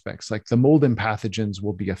two aspects, like the mold and pathogens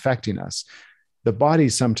will be affecting us. The body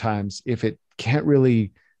sometimes, if it can't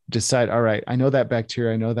really decide, all right, I know that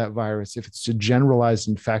bacteria, I know that virus, if it's a generalized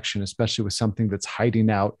infection, especially with something that's hiding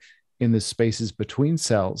out in the spaces between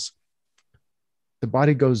cells, the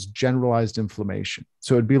body goes generalized inflammation.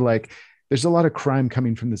 So it'd be like, there's a lot of crime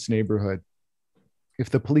coming from this neighborhood. If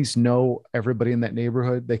the police know everybody in that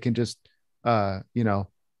neighborhood, they can just,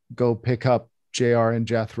 go pick up JR and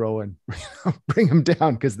Jethro and bring them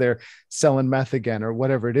down because they're selling meth again or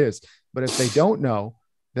whatever it is. But if they don't know,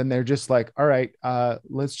 then they're just like, all right,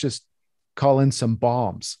 let's just call in some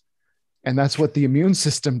bombs. And that's what the immune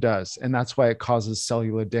system does. And that's why it causes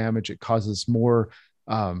cellular damage. It causes more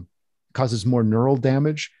neural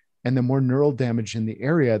damage. And the more neural damage in the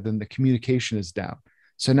area, then the communication is down.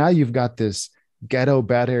 So now you've got this ghetto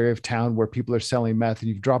bad area of town where people are selling meth and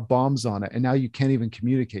you've dropped bombs on it. And now you can't even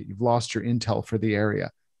communicate. You've lost your intel for the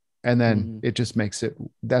area. And then it just makes it,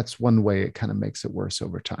 that's one way it kind of makes it worse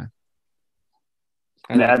over time.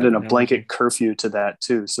 And add in a blanket curfew to that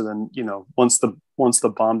too. So then, once the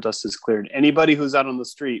bomb dust is cleared, anybody who's out on the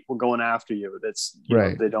street, we're going after you. That's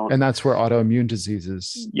right. They don't. And that's where autoimmune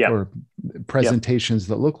diseases or presentations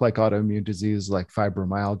that look like autoimmune disease, like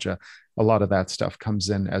fibromyalgia, a lot of that stuff comes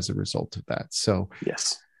in as a result of that. So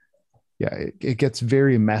yes. Yeah, it gets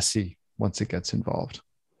very messy once it gets involved.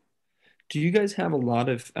 Do you guys have a lot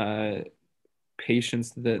of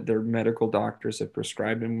patients that their medical doctors have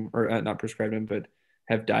prescribed them, or not prescribed them, but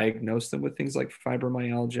have diagnosed them with things like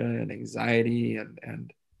fibromyalgia and anxiety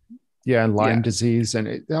and Lyme disease,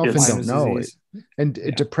 and they often don't know.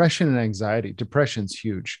 Depression and anxiety. Depression's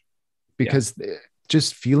huge because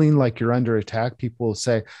just feeling like you're under attack. People will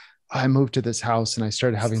say, I moved to this house and I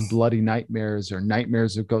started having bloody nightmares or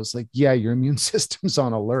nightmares of ghosts. Like, yeah, your immune system's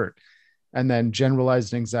on alert. And then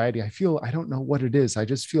generalized anxiety. I don't know what it is. I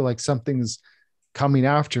just feel like something's coming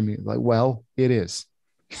after me. Like, well, it is.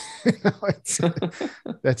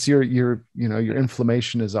 That's your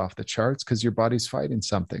inflammation is off the charts because your body's fighting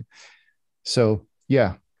something. So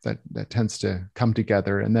that tends to come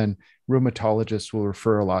together. And then rheumatologists will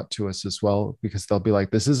refer a lot to us as well, because they'll be like,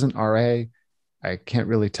 this isn't RA. I can't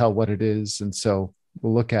really tell what it is. And so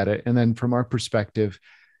we'll look at it. And then from our perspective,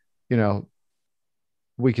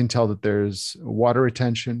 we can tell that there's water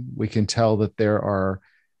retention. We can tell that there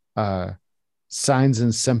are signs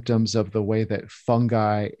and symptoms of the way that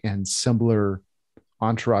fungi and similar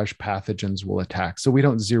entourage pathogens will attack. So we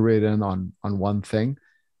don't zero it in on one thing,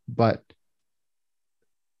 but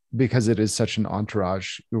because it is such an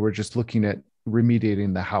entourage, we're just looking at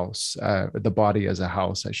remediating the house, the body as a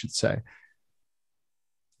house, I should say.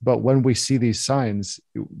 But when we see these signs,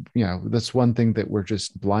 that's one thing that we're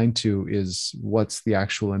just blind to, is what's the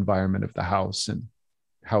actual environment of the house and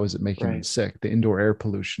how is it making them sick? The indoor air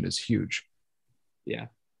pollution is huge. Yeah.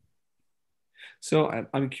 So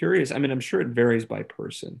I'm curious. I mean, I'm sure it varies by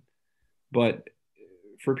person, but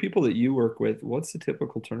for people that you work with, what's the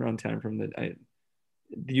typical turnaround time from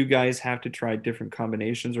do you guys have to try different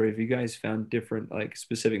combinations, or have you guys found different like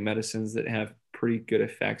specific medicines that have pretty good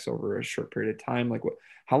effects over a short period of time? Like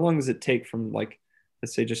how long does it take from, like,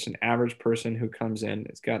 let's say just an average person who comes in,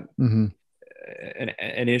 it's got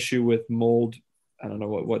an issue with mold. I don't know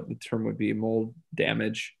what the term would be, mold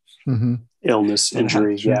damage, illness,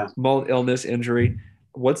 injury. Mold illness, injury.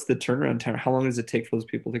 What's the turnaround time? How long does it take for those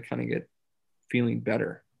people to kind of get feeling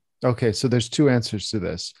better? Okay. So there's two answers to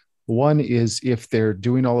this. One is if they're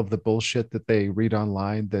doing all of the bullshit that they read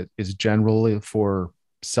online that is generally for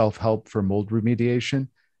self-help for mold remediation,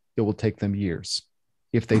 it will take them years.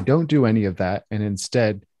 If they don't do any of that and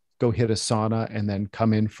instead go hit a sauna and then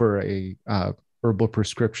come in for a herbal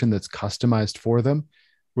prescription that's customized for them,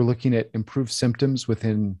 we're looking at improved symptoms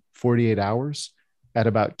within 48 hours. At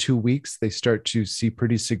about 2 weeks, they start to see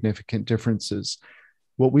pretty significant differences.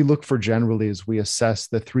 What we look for generally is we assess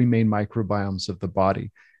the three main microbiomes of the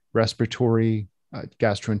body: respiratory,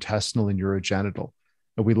 gastrointestinal, and urogenital.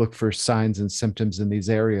 And we look for signs and symptoms in these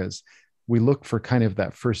areas. We look for kind of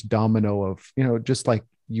that first domino of, just like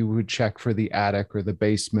you would check for the attic or the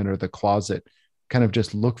basement or the closet, kind of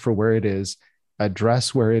just look for where it is,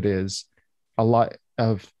 address where it is. A lot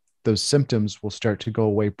of those symptoms will start to go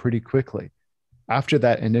away pretty quickly. After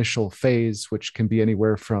that initial phase, which can be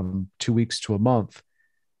anywhere from 2 weeks to a month,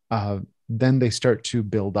 then they start to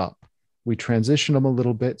build up. We transition them a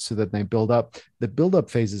little bit so that they build up. The build-up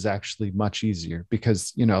phase is actually much easier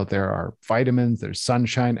because, there are vitamins, there's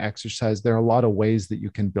sunshine, exercise. There are a lot of ways that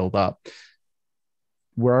you can build up.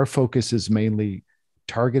 Where our focus is mainly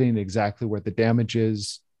targeting exactly where the damage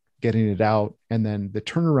is, getting it out, and then the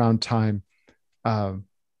turnaround time.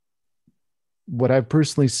 What I've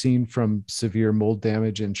personally seen from severe mold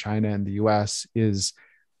damage in China and the US is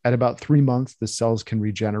At about 3 months, the cells can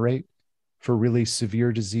regenerate. For really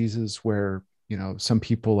severe diseases where, some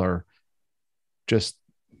people are just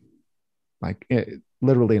like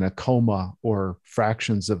literally in a coma or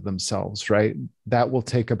fractions of themselves, right? That will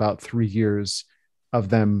take about 3 years of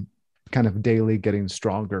them kind of daily getting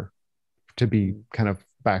stronger to be kind of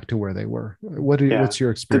back to where they were. What's your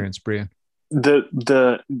experience, Brehan?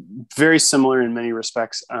 The very similar in many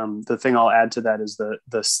respects. The thing I'll add to that is the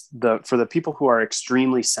for the people who are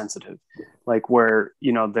extremely sensitive, like where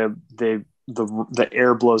the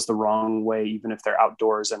air blows the wrong way, even if they're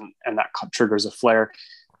outdoors, and that triggers a flare.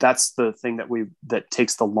 That's the thing that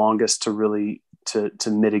takes the longest to really to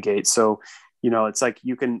mitigate. So, it's like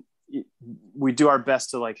we do our best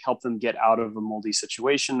to like help them get out of a moldy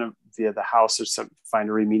situation via the house, or find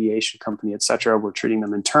a remediation company, etc. We're treating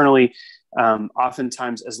them internally.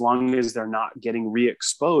 Oftentimes, as long as they're not getting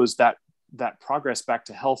re-exposed, that progress back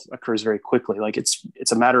to health occurs very quickly. Like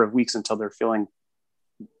it's a matter of weeks until they're feeling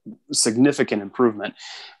significant improvement.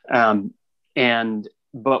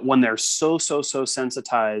 But when they're so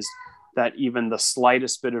sensitized that even the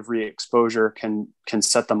slightest bit of re-exposure can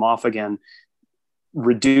set them off again,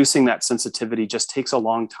 reducing that sensitivity just takes a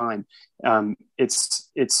long time. It's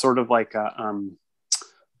sort of like I'm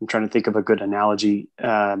trying to think of a good analogy.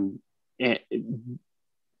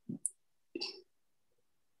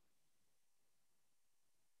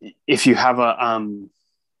 If you have a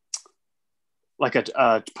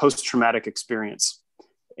post-traumatic experience,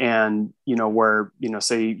 and where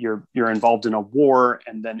say you're involved in a war,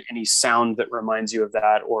 and then any sound that reminds you of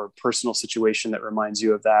that, or a personal situation that reminds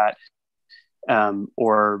you of that,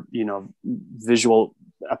 or visual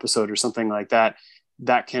episode or something like that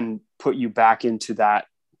can put you back into that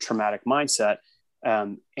traumatic mindset.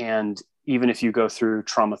 And even if you go through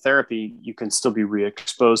trauma therapy, you can still be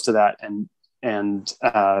re-exposed to that and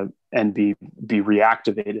be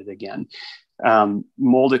reactivated again.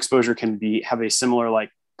 Mold exposure can have a similar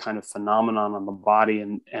like kind of phenomenon on the body,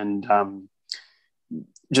 and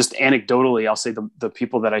just anecdotally, I'll say the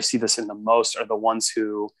people that I see this in the most are the ones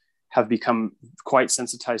who have become quite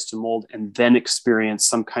sensitized to mold and then experience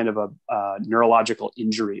some kind of a neurological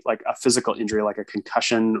injury, like a physical injury, like a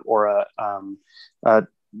concussion or a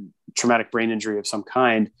traumatic brain injury of some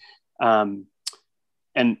kind. And,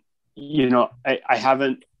 I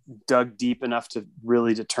haven't dug deep enough to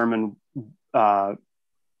really determine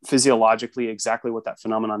physiologically exactly what that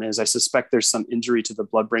phenomenon is. I suspect there's some injury to the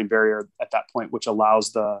blood-brain barrier at that point, which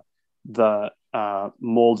allows the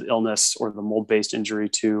mold illness or the mold-based injury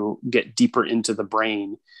to get deeper into the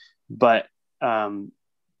brain. But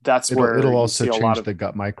that's where it'll also change the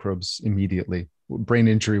gut microbes immediately. Brain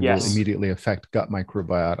injury will immediately affect gut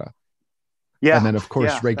microbiota. Yeah. And then of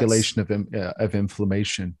course, regulation of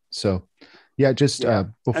inflammation. So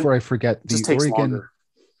before I forget,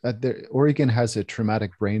 Oregon has a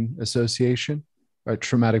traumatic brain association, a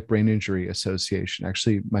traumatic brain injury association.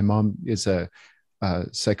 Actually, my mom is a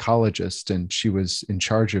psychologist, and she was in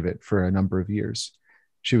charge of it for a number of years.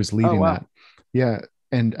 She was leading that. Yeah.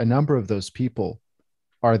 And a number of those people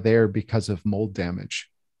are there because of mold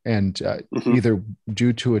damage, and either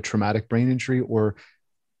due to a traumatic brain injury or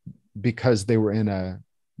because they were in a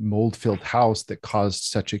mold-filled house that caused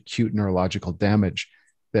such acute neurological damage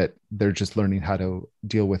that they're just learning how to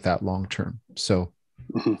deal with that long-term. So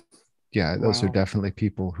those are definitely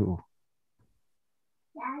people who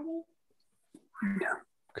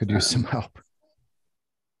could use some help.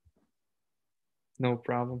 No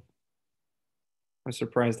problem. I'm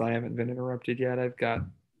surprised I haven't been interrupted yet.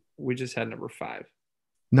 We just had number 5.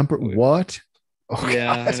 What? Oh,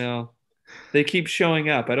 yeah, God. I know. They keep showing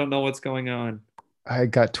up. I don't know what's going on. I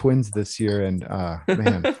got twins this year, and 5.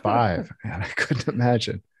 Man, I couldn't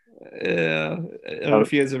imagine. Yeah, I don't know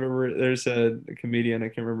if you guys remember. There's a comedian, I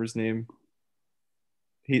can't remember his name.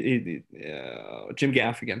 He Jim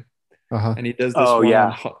Gaffigan, and he does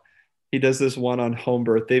this. He does this one on home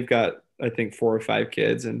birth. They've got, I think, 4 or 5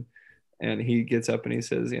 kids, and he gets up and he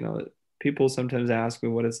says, people sometimes ask me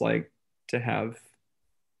what it's like to have,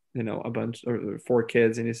 a bunch or 4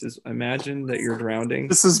 kids, and he says, imagine that you're drowning.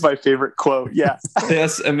 This is my favorite quote. Yeah.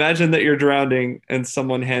 Yes, imagine that you're drowning and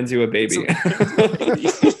someone hands you a baby.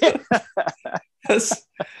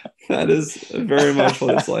 That is very much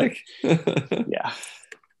what it's like. Yeah.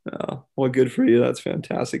 Oh, well, good for you. That's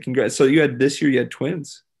fantastic. Congrats. So you had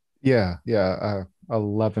twins. Yeah.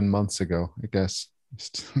 11 months ago, I guess.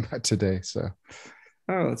 Not today. So.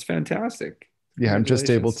 Oh, that's fantastic. Yeah, I'm just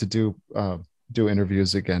able to do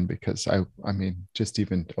interviews again because I mean, just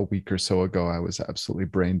even a week or so ago, I was absolutely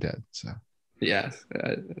brain dead. So. Yes,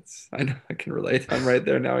 I know, I can relate. I'm right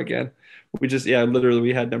there now again. We just, literally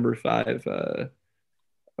we had number 5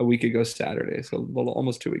 a a week ago Saturday, so a little,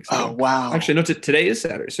 almost 2 weeks ago. Oh, wow. Actually, no, today is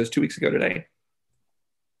Saturday, so it's 2 weeks ago today.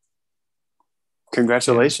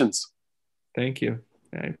 Congratulations. Yeah. Thank you.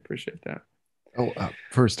 I appreciate that. Oh,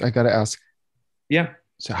 first I got to ask. Yeah.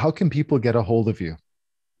 So how can people get a hold of you?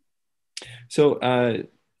 So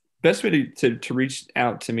best way to reach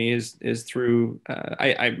out to me is through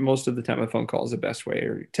I most of the time a phone call is the best way,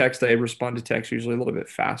 or text. I respond to text usually a little bit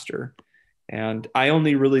faster, and I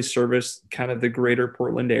only really service kind of the greater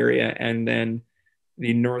Portland area and then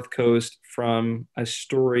the North Coast from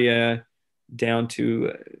Astoria down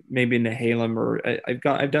to maybe Nehalem, or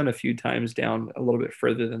I've done a few times down a little bit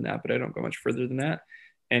further than that, but I don't go much further than that.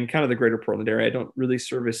 And kind of the greater Portland area. I don't really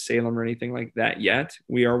service Salem or anything like that yet.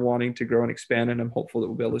 We are wanting to grow and expand, and I'm hopeful that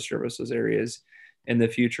we'll be able to service those areas in the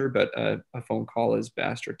future. But a phone call is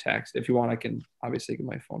best, or text. If you want, I can obviously give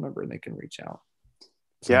my phone number and they can reach out.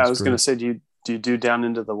 Yeah, I was going to say, do you do down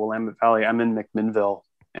into the Willamette Valley? I'm in McMinnville,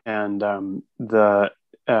 and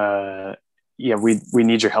we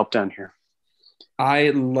need your help down here. I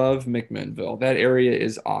love McMinnville. That area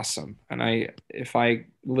is awesome. And if I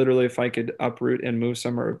could uproot and move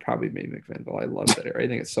somewhere, it would probably be McMinnville. I love that area. I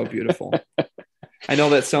think it's so beautiful. I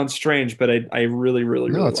know that sounds strange, but I really,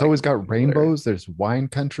 really, no, really it's like always got rainbows. There's wine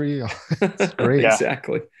country. It's great.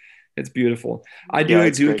 Exactly. It's beautiful. I do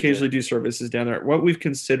occasionally do services down there. What we've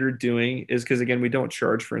considered doing is, because again, we don't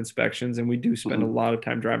charge for inspections, and we do spend a lot of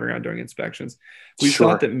time driving around doing inspections. We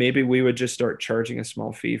thought that maybe we would just start charging a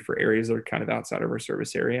small fee for areas that are kind of outside of our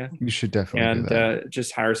service area. You should definitely do that.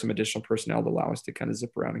 Just hire some additional personnel to allow us to kind of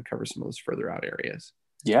zip around and cover some of those further out areas.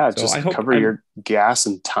 Yeah, so just cover your gas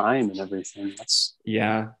and time and everything.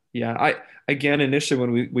 Yeah. Initially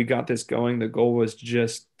when we got this going, the goal was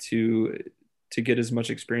just to get as much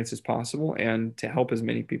experience as possible and to help as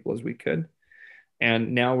many people as we could.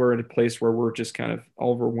 And now we're at a place where we're just kind of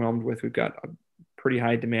overwhelmed we've got a pretty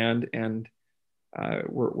high demand, and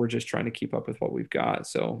we're just trying to keep up with what we've got.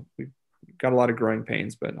 So we've got a lot of growing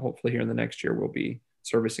pains, but hopefully here in the next year, we'll be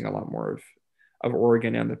servicing a lot more of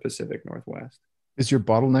Oregon and the Pacific Northwest. Is your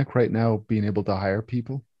bottleneck right now being able to hire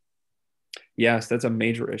people? Yes, that's a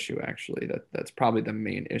major issue, actually. That's probably the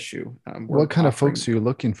main issue. What kind of folks are you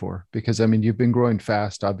looking for? Because, I mean, you've been growing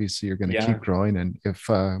fast. Obviously, you're going to keep growing. And if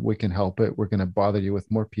we can help it, we're going to bother you with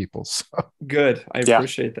more people. So. Good. I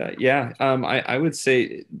appreciate that. Yeah. I would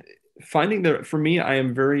say for me, I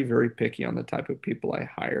am very, very picky on the type of people I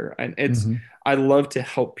hire. And I love to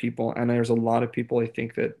help people. And there's a lot of people I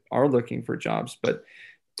think that are looking for jobs, but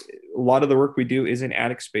a lot of the work we do is in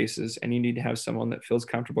attic spaces, and you need to have someone that feels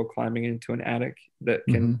comfortable climbing into an attic, that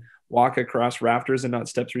can walk across rafters and not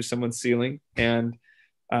step through someone's ceiling. And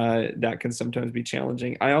that can sometimes be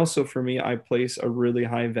challenging. For me, I place a really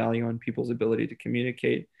high value on people's ability to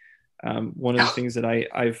communicate. One of the things that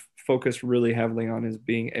I've focused really heavily on is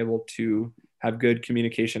being able to have good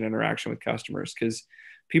communication interaction with customers, because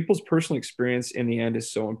people's personal experience in the end is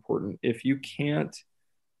so important. If you can't,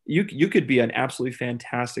 you could be an absolutely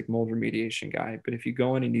fantastic mold remediation guy, but if you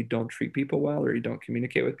go in and you don't treat people well, or you don't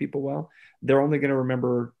communicate with people well, they're only going to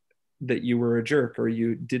remember that you were a jerk, or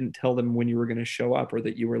you didn't tell them when you were going to show up, or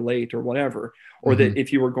that you were late, or whatever, or that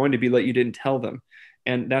if you were going to be late, you didn't tell them.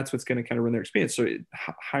 And that's what's going to kind of ruin their experience. So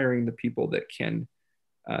hiring the people that can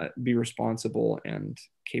be responsible and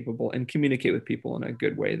capable and communicate with people in a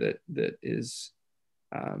good way that is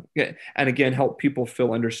and again, help people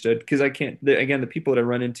feel understood. Because the people that I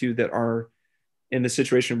run into that are in the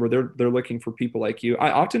situation where they're looking for people like you,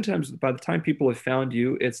 oftentimes by the time people have found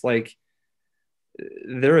you, it's like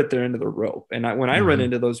they're at their end of the rope. And when I run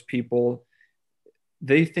into those people,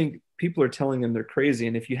 they think people are telling them they're crazy.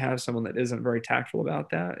 And if you have someone that isn't very tactful about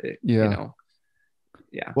that,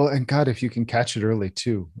 Well, and God, if you can catch it early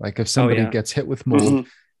too, like if somebody gets hit with mold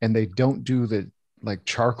and they don't do the like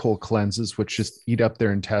charcoal cleanses, which just eat up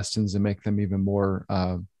their intestines and make them even more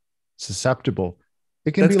susceptible.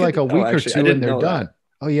 It can be like a week or two and they're done.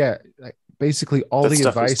 Oh yeah. Like basically all the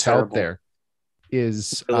advice out there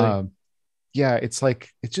is, it's like,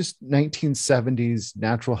 it's just 1970s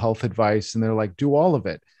natural health advice. And they're like, do all of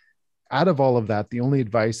it. Out of all of that, the only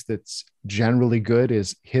advice that's generally good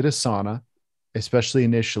is hit a sauna, especially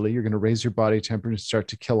initially. You're going to raise your body temperature and start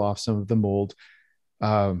to kill off some of the mold.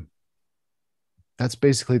 That's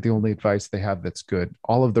basically the only advice they have that's good.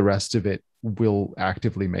 All of the rest of it will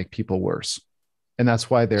actively make people worse. And that's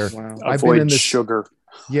why avoid sugar.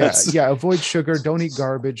 Avoid sugar. Don't eat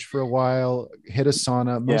garbage for a while. Hit a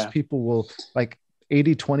sauna. Most people will, like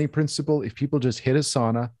 80-20 principle. If people just hit a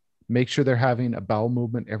sauna, make sure they're having a bowel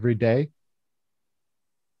movement every day,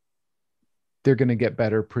 they're going to get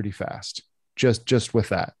better pretty fast. Just with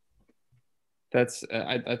that. That's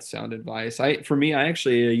sound advice. For me, I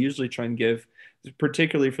actually usually try and give,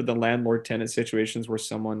 particularly for the landlord tenant situations where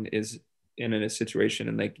someone is in a situation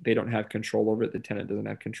and they don't have control over it, the tenant doesn't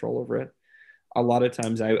have control over it. A lot of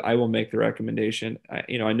times I will make the recommendation.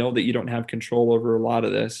 I know that you don't have control over a lot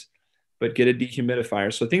of this, but get a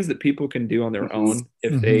dehumidifier. So things that people can do on their own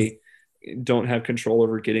if they don't have control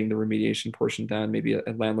over getting the remediation portion done, maybe a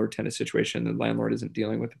landlord tenant situation, the landlord isn't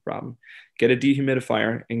dealing with the problem. Get a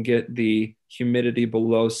dehumidifier and get the humidity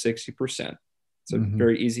below 60%. It's a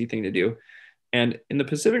very easy thing to do. And in the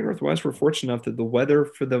Pacific Northwest, we're fortunate enough that the weather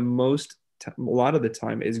for a lot of the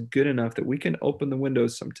time is good enough that we can open the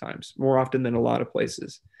windows sometimes, more often than a lot of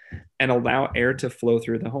places, and allow air to flow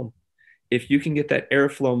through the home. If you can get that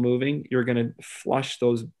airflow moving, you're going to flush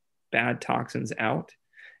those bad toxins out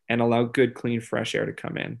and allow good, clean, fresh air to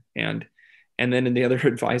come in. And then in the other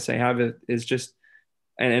advice I have is just,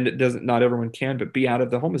 and it doesn't, not everyone can, but be out of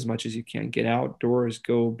the home as much as you can. Get outdoors,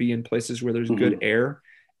 go be in places where there's good air,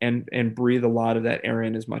 and breathe a lot of that air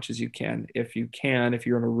in as much as you can. If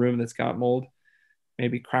you're in a room that's got mold,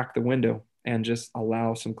 maybe crack the window and just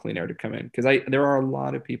allow some clean air to come in. Because there are a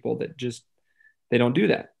lot of people that just, they don't do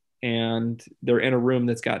that. And they're in a room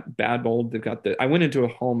that's got bad mold. I went into a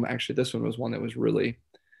home, actually, this one was one that was really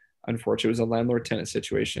unfortunate. It was a landlord tenant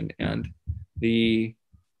situation. And the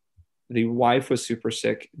wife was super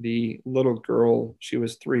sick. The little girl, she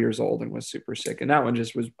was 3 years old and was super sick. And that one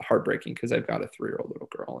just was heartbreaking because I've got a 3-year-old little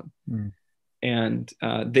girl. And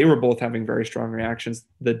they were both having very strong reactions.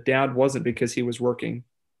 The dad wasn't, because he was working.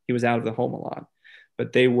 He was out of the home a lot.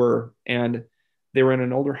 But they were in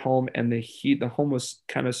an older home, and the home was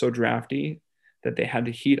kind of so drafty that they had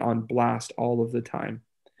the heat on blast all of the time.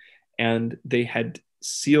 And they had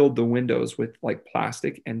sealed the windows with like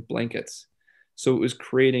plastic and blankets. So it was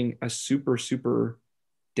creating a super, super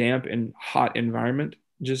damp and hot environment,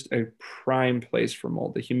 just a prime place for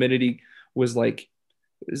mold. The humidity was like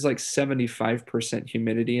 75%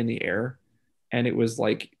 humidity in the air. And it was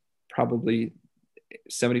like probably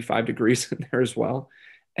 75 degrees in there as well.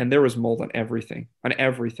 And there was mold on everything. I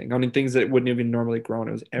mean, things that wouldn't even normally grow.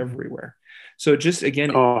 It was everywhere. So just, again,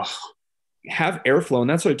 have airflow. And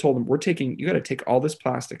that's what I told them. You got to take all this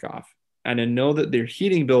plastic off, and then know that their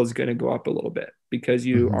heating bill is going to go up a little bit because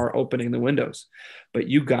you are opening the windows. But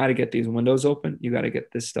you got to get these windows open. You got to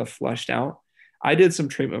get this stuff flushed out. I did some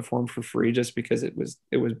treatment for them for free just because it was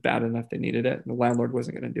bad enough they needed it. The landlord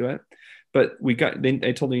wasn't going to do it. But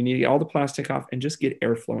I told them you need to get all the plastic off and just get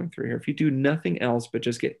air flowing through here. If you do nothing else but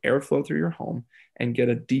just get airflow through your home and get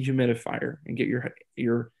a dehumidifier and get your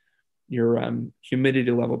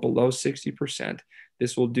humidity level below 60%,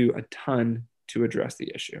 this will do a ton to address the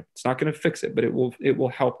issue. It's not going to fix it, but it will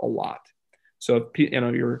help a lot. So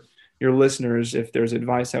if your listeners, if there's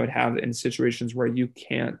advice I would have in situations where you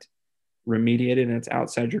can't remediate it and it's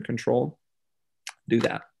outside your control, do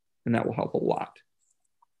that, and that will help a lot.